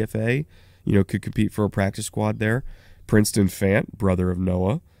UDFA, could compete for a practice squad there. Princeton Fant, brother of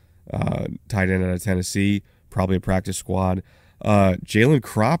Noah, tight end out of Tennessee, probably a practice squad. Jalen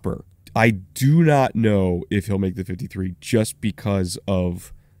Cropper, I do not know if he'll make the 53 just because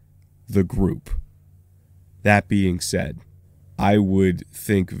of the group. That being said, I would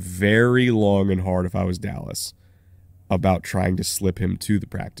think very long and hard if I was Dallas about trying to slip him to the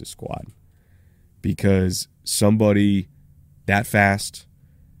practice squad, because somebody that fast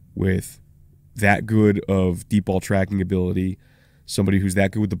with that good of deep ball tracking ability, somebody who's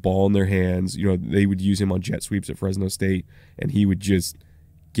that good with the ball in their hands, they would use him on jet sweeps at Fresno State and he would just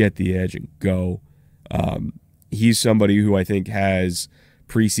get the edge and go. He's somebody who I think has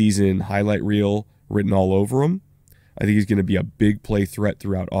preseason highlight reel written all over him. I think he's going to be a big play threat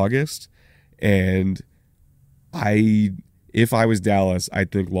throughout August. And if I was Dallas,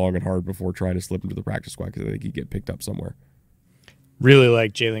 I'd think long and hard before trying to slip him to the practice squad, because I think he'd get picked up somewhere. Really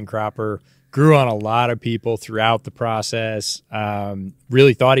like Jalen Cropper. Grew on a lot of people throughout the process.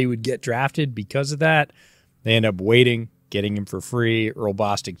 Really thought he would get drafted because of that. They end up waiting, getting him for free. Earl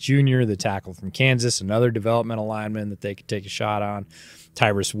Bostic Jr., the tackle from Kansas, another developmental lineman that they could take a shot on.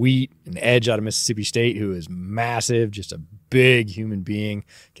 Tyrus Wheat, an edge out of Mississippi State who is massive, just a big human being,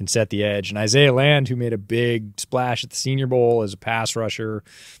 can set the edge. And Isaiah Land, who made a big splash at the Senior Bowl as a pass rusher,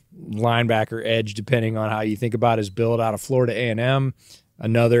 linebacker, edge, depending on how you think about his build, out of Florida A&M.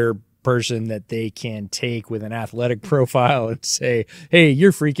 Another person that they can take with an athletic profile and say, hey,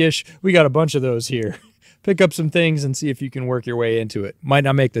 you're freakish. We got a bunch of those here. Pick up some things and see if you can work your way into it. Might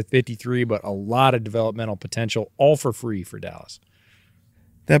not make the 53, but a lot of developmental potential, all for free for Dallas.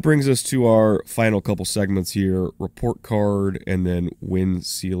 That brings us to our final couple segments here, report card and then win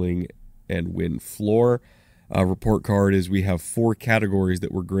ceiling and win floor. Report card is we have 4 categories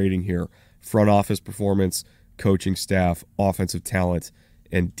that we're grading here: front office performance, coaching staff, offensive talent,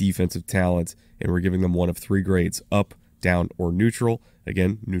 and defensive talent. And we're giving them one of 3 grades: up, down, or neutral.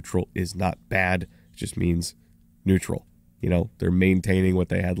 Again, neutral is not bad. It just means neutral. They're maintaining what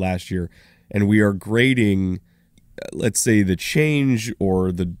they had last year. And we are grading, let's say, the change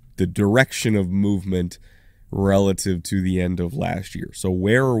or the direction of movement relative to the end of last year. So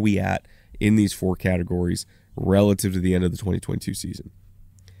where are we at in these 4 categories relative to the end of the 2022 season?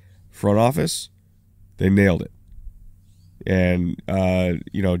 Front office, they nailed it. And,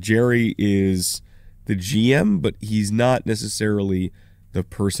 Jerry is the GM, but he's not necessarily the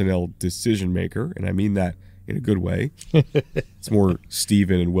personnel decision maker. And I mean that in a good way. It's more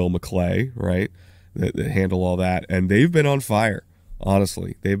Steven and Will McClay, right, that handle all that. And they've been on fire,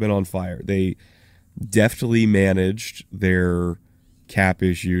 honestly. They've been on fire. They deftly managed their cap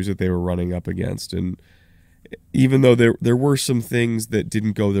issues that they were running up against. And even though there were some things that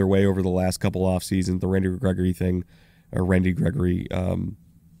didn't go their way over the last couple off seasons, the Randy Gregory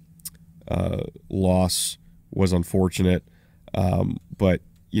loss was unfortunate, but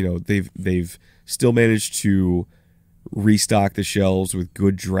they've still managed to restock the shelves with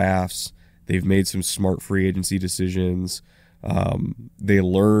good drafts. They've made some smart free agency decisions. They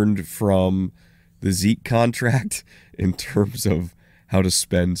learned from the Zeke contract in terms of how to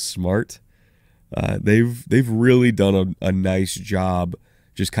spend smart. They've really done a nice job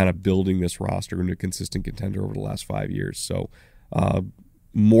just kind of building this roster into a consistent contender over the last 5 years. So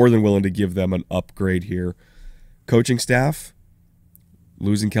more than willing to give them an upgrade here. Coaching staff,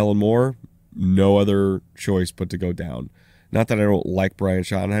 losing Kellen Moore, no other choice but to go down. Not that I don't like Brian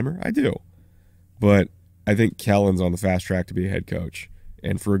Schottenheimer, I do. But I think Kellen's on the fast track to be a head coach,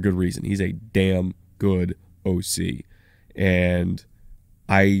 and for a good reason. He's a damn good OC. And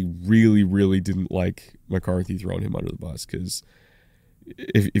I really, really didn't like McCarthy throwing him under the bus, because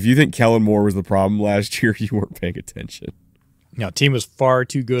if you think Kellen Moore was the problem last year, you weren't paying attention. No, team was far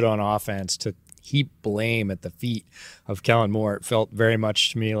too good on offense to heap blame at the feet of Kellen Moore. It felt very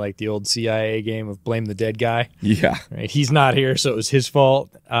much to me like the old CIA game of blame the dead guy. Yeah. Right? He's not here, so it was his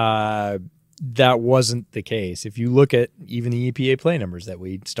fault. That wasn't the case. If you look at even the EPA play numbers that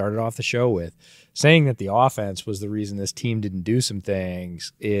we started off the show with, saying that the offense was the reason this team didn't do some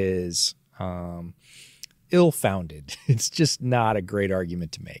things is ill-founded. It's just not a great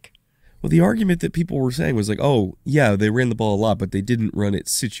argument to make. Well, the argument that people were saying was like, oh, yeah, they ran the ball a lot, but they didn't run it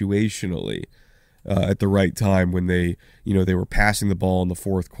situationally at the right time when they were passing the ball in the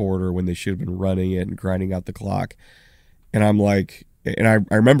fourth quarter when they should have been running it and grinding out the clock. And I'm like, and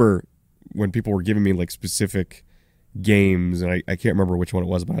I remember when people were giving me like specific games, and I can't remember which one it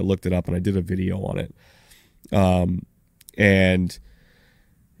was, but I looked it up and I did a video on it. And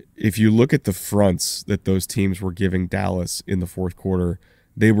if you look at the fronts that those teams were giving Dallas in the fourth quarter,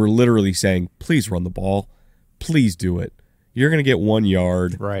 they were literally saying, please run the ball. Please do it. You're going to get 1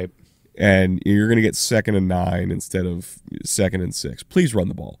 yard. Right. And you're going to get 2nd and 9 instead of 2nd and 6. Please run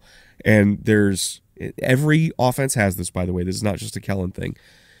the ball. And every offense has this, by the way. This is not just a Kellen thing.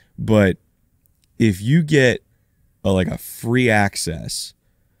 But if you get a free access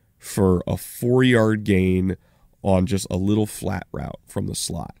for a 4-yard gain on just a little flat route from the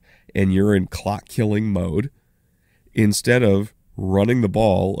slot, and you're in clock killing mode, instead of running the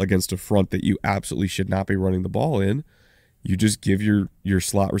ball against a front that you absolutely should not be running the ball in, you just give your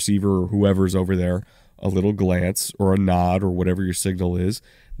slot receiver or whoever's over there a little glance or a nod or whatever your signal is.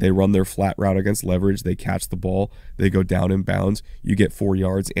 They run their flat route against leverage. They catch the ball. They go down in bounds. You get 4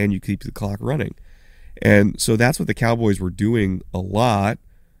 yards and you keep the clock running. And so that's what the Cowboys were doing a lot,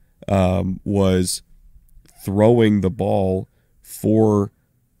 was throwing the ball for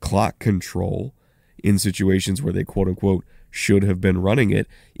clock control in situations where they quote-unquote should have been running it,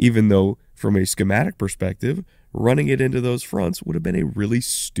 even though from a schematic perspective, running it into those fronts would have been a really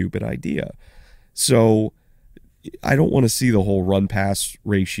stupid idea. So I don't want to see the whole run-pass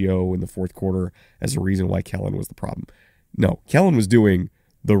ratio in the fourth quarter as a reason why Kellen was the problem. No, Kellen was doing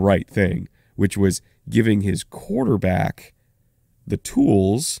the right thing, which was giving his quarterback the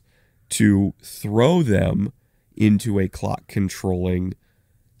tools to throw them into a clock-controlling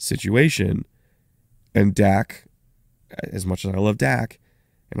situation. And Dak, as much as I love Dak,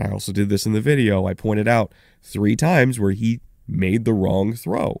 and I also did this in the video, I pointed out 3 times where he made the wrong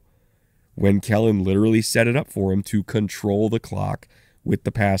throw when Kellen literally set it up for him to control the clock with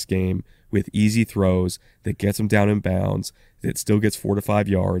the pass game, with easy throws that gets him down in bounds, that still gets 4 to 5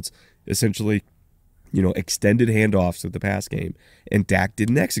 yards, essentially, extended handoffs of the pass game, and Dak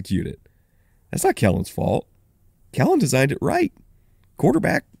didn't execute it. That's not Kellen's fault. Kellen designed it right.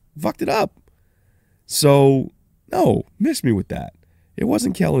 Quarterback fucked it up. So, no, miss me with that. It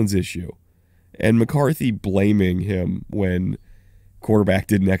wasn't Kellen's issue. And McCarthy blaming him when quarterback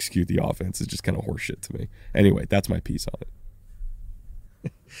didn't execute the offense is just kind of horseshit to me. Anyway, that's my piece on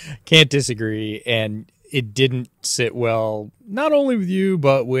it. Can't disagree. And it didn't sit well, not only with you,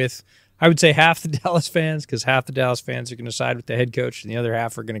 but with, I would say, half the Dallas fans, because half the Dallas fans are going to side with the head coach, and the other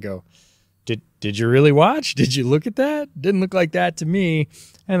half are going to go, Did you really watch? Did you look at that? Didn't look like that to me.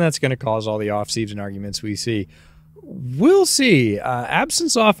 And that's going to cause all the off-season arguments we see. We'll see.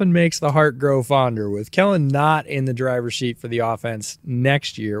 Absence often makes the heart grow fonder. With Kellen not in the driver's seat for the offense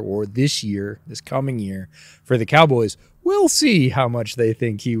next year or this year, this coming year for the Cowboys, we'll see how much they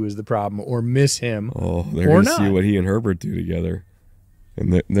think he was the problem or miss him. Oh, they're going to see what he and Herbert do together.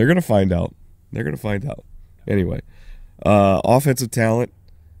 And they're going to find out. They're going to find out. Anyway, offensive talent,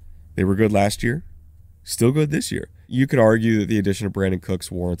 they were good last year. Still good this year. You could argue that the addition of Brandon Cooks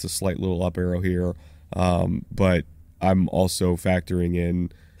warrants a slight little up arrow here. But I'm also factoring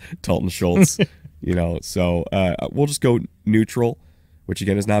in Dalton Schultz, so we'll just go neutral, which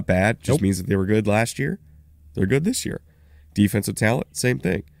again is not bad. Just means that they were good last year. They're good this year. Defensive talent, same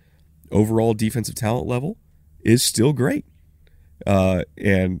thing. Overall defensive talent level is still great.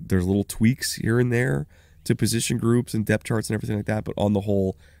 And there's little tweaks here and there to position groups and depth charts and everything like that. But on the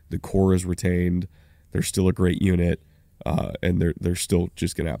whole, the core is retained. They're still a great unit, and they're still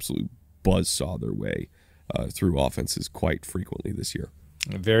just going to absolutely buzzsaw their way through offenses quite frequently this year.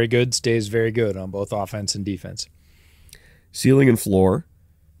 Very good, stays very good on both offense and defense. Ceiling and floor.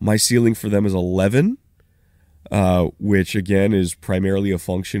 My ceiling for them is 11, which again is primarily a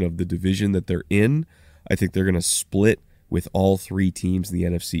function of the division that they're in. I think they're going to split with all three teams in the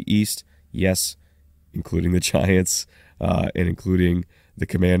NFC East. Yes, including the Giants and including the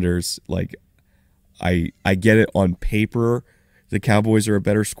Commanders. Like, I get it on paper. The Cowboys are a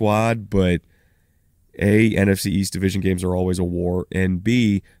better squad, but A, NFC East division games are always a war, and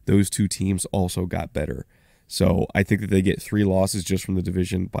B, those two teams also got better. So I think that they get 3 losses just from the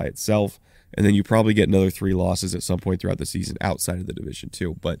division by itself, and then you probably get another 3 losses at some point throughout the season outside of the division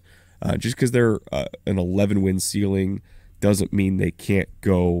too. But just because they're an 11-win ceiling doesn't mean they can't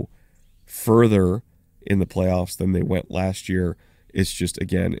go further in the playoffs than they went last year. It's just,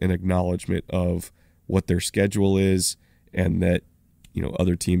 again, an acknowledgement of what their schedule is and that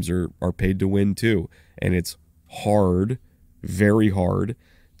other teams are paid to win too. And it's hard, very hard,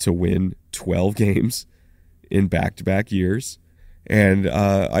 to win 12 games in back-to-back years. And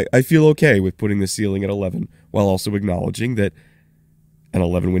I feel okay with putting the ceiling at 11 while also acknowledging that an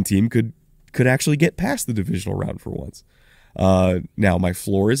 11-win team could actually get past the divisional round for once. Now, my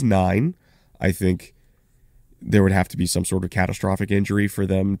floor is 9. I think there would have to be some sort of catastrophic injury for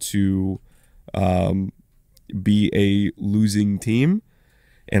them to be a losing team.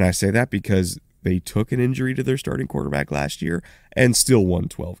 And I say that because they took an injury to their starting quarterback last year and still won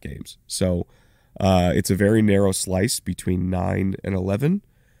 12 games. So it's a very narrow slice between 9 and 11.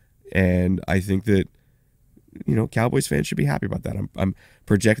 And I think that, Cowboys fans should be happy about that. I'm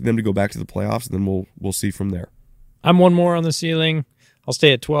projecting them to go back to the playoffs, and then we'll see from there. I'm one more on the ceiling. I'll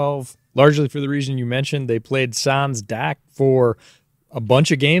stay at 12, largely for the reason you mentioned. They played sans Dak for a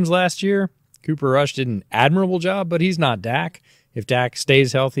bunch of games last year. Cooper Rush did an admirable job, but he's not Dak. If Dak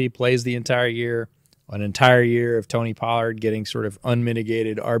stays healthy, plays the entire year, an entire year of Tony Pollard getting sort of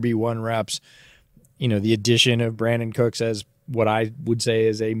unmitigated RB1 reps, the addition of Brandon Cooks as what I would say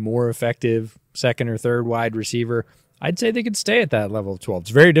is a more effective second or third wide receiver, I'd say they could stay at that level of 12. It's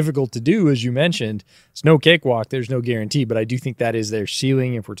very difficult to do, as you mentioned. It's no cakewalk. There's no guarantee, but I do think that is their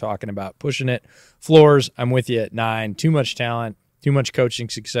ceiling if we're talking about pushing it. Floors, I'm with you at 9. Too much talent, too much coaching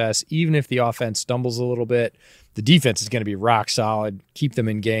success. Even if the offense stumbles a little bit, the defense is going to be rock solid, keep them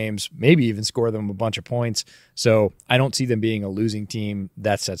in games, maybe even score them a bunch of points. So I don't see them being a losing team.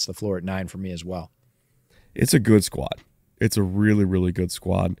 That sets the floor at 9 for me as well. It's a good squad. It's a really, really good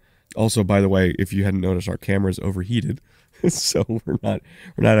squad. Also, by the way, if you hadn't noticed, our camera's overheated, so we're not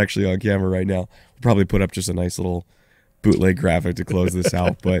actually on camera right now. We'll probably put up just a nice little bootleg graphic to close this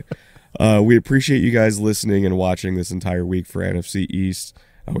out. But we appreciate you guys listening and watching this entire week for NFC East.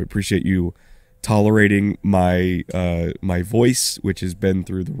 We appreciate you tolerating my voice, which has been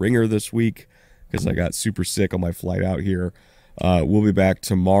through the ringer this week because I got super sick on my flight out here. We'll be back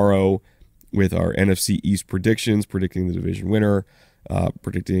tomorrow with our NFC East predictions, predicting the division winner. Not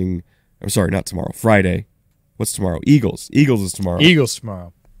tomorrow, Friday. What's tomorrow? Eagles is tomorrow. Eagles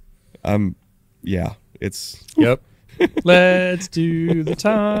tomorrow. Yeah, it's... Yep. Let's do the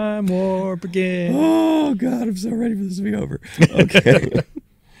time warp again. Oh, God, I'm so ready for this to be over. Okay.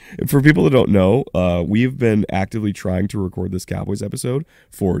 For people that don't know, we've been actively trying to record this Cowboys episode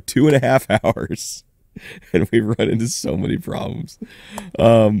for 2.5 hours. And we've run into so many problems.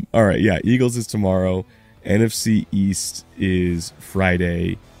 All right, yeah, Eagles is tomorrow. NFC East is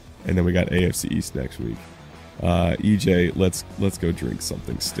Friday, and then we got AFC East next week. EJ, let's go drink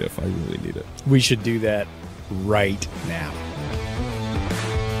something stiff. I really need it. We should do that right now.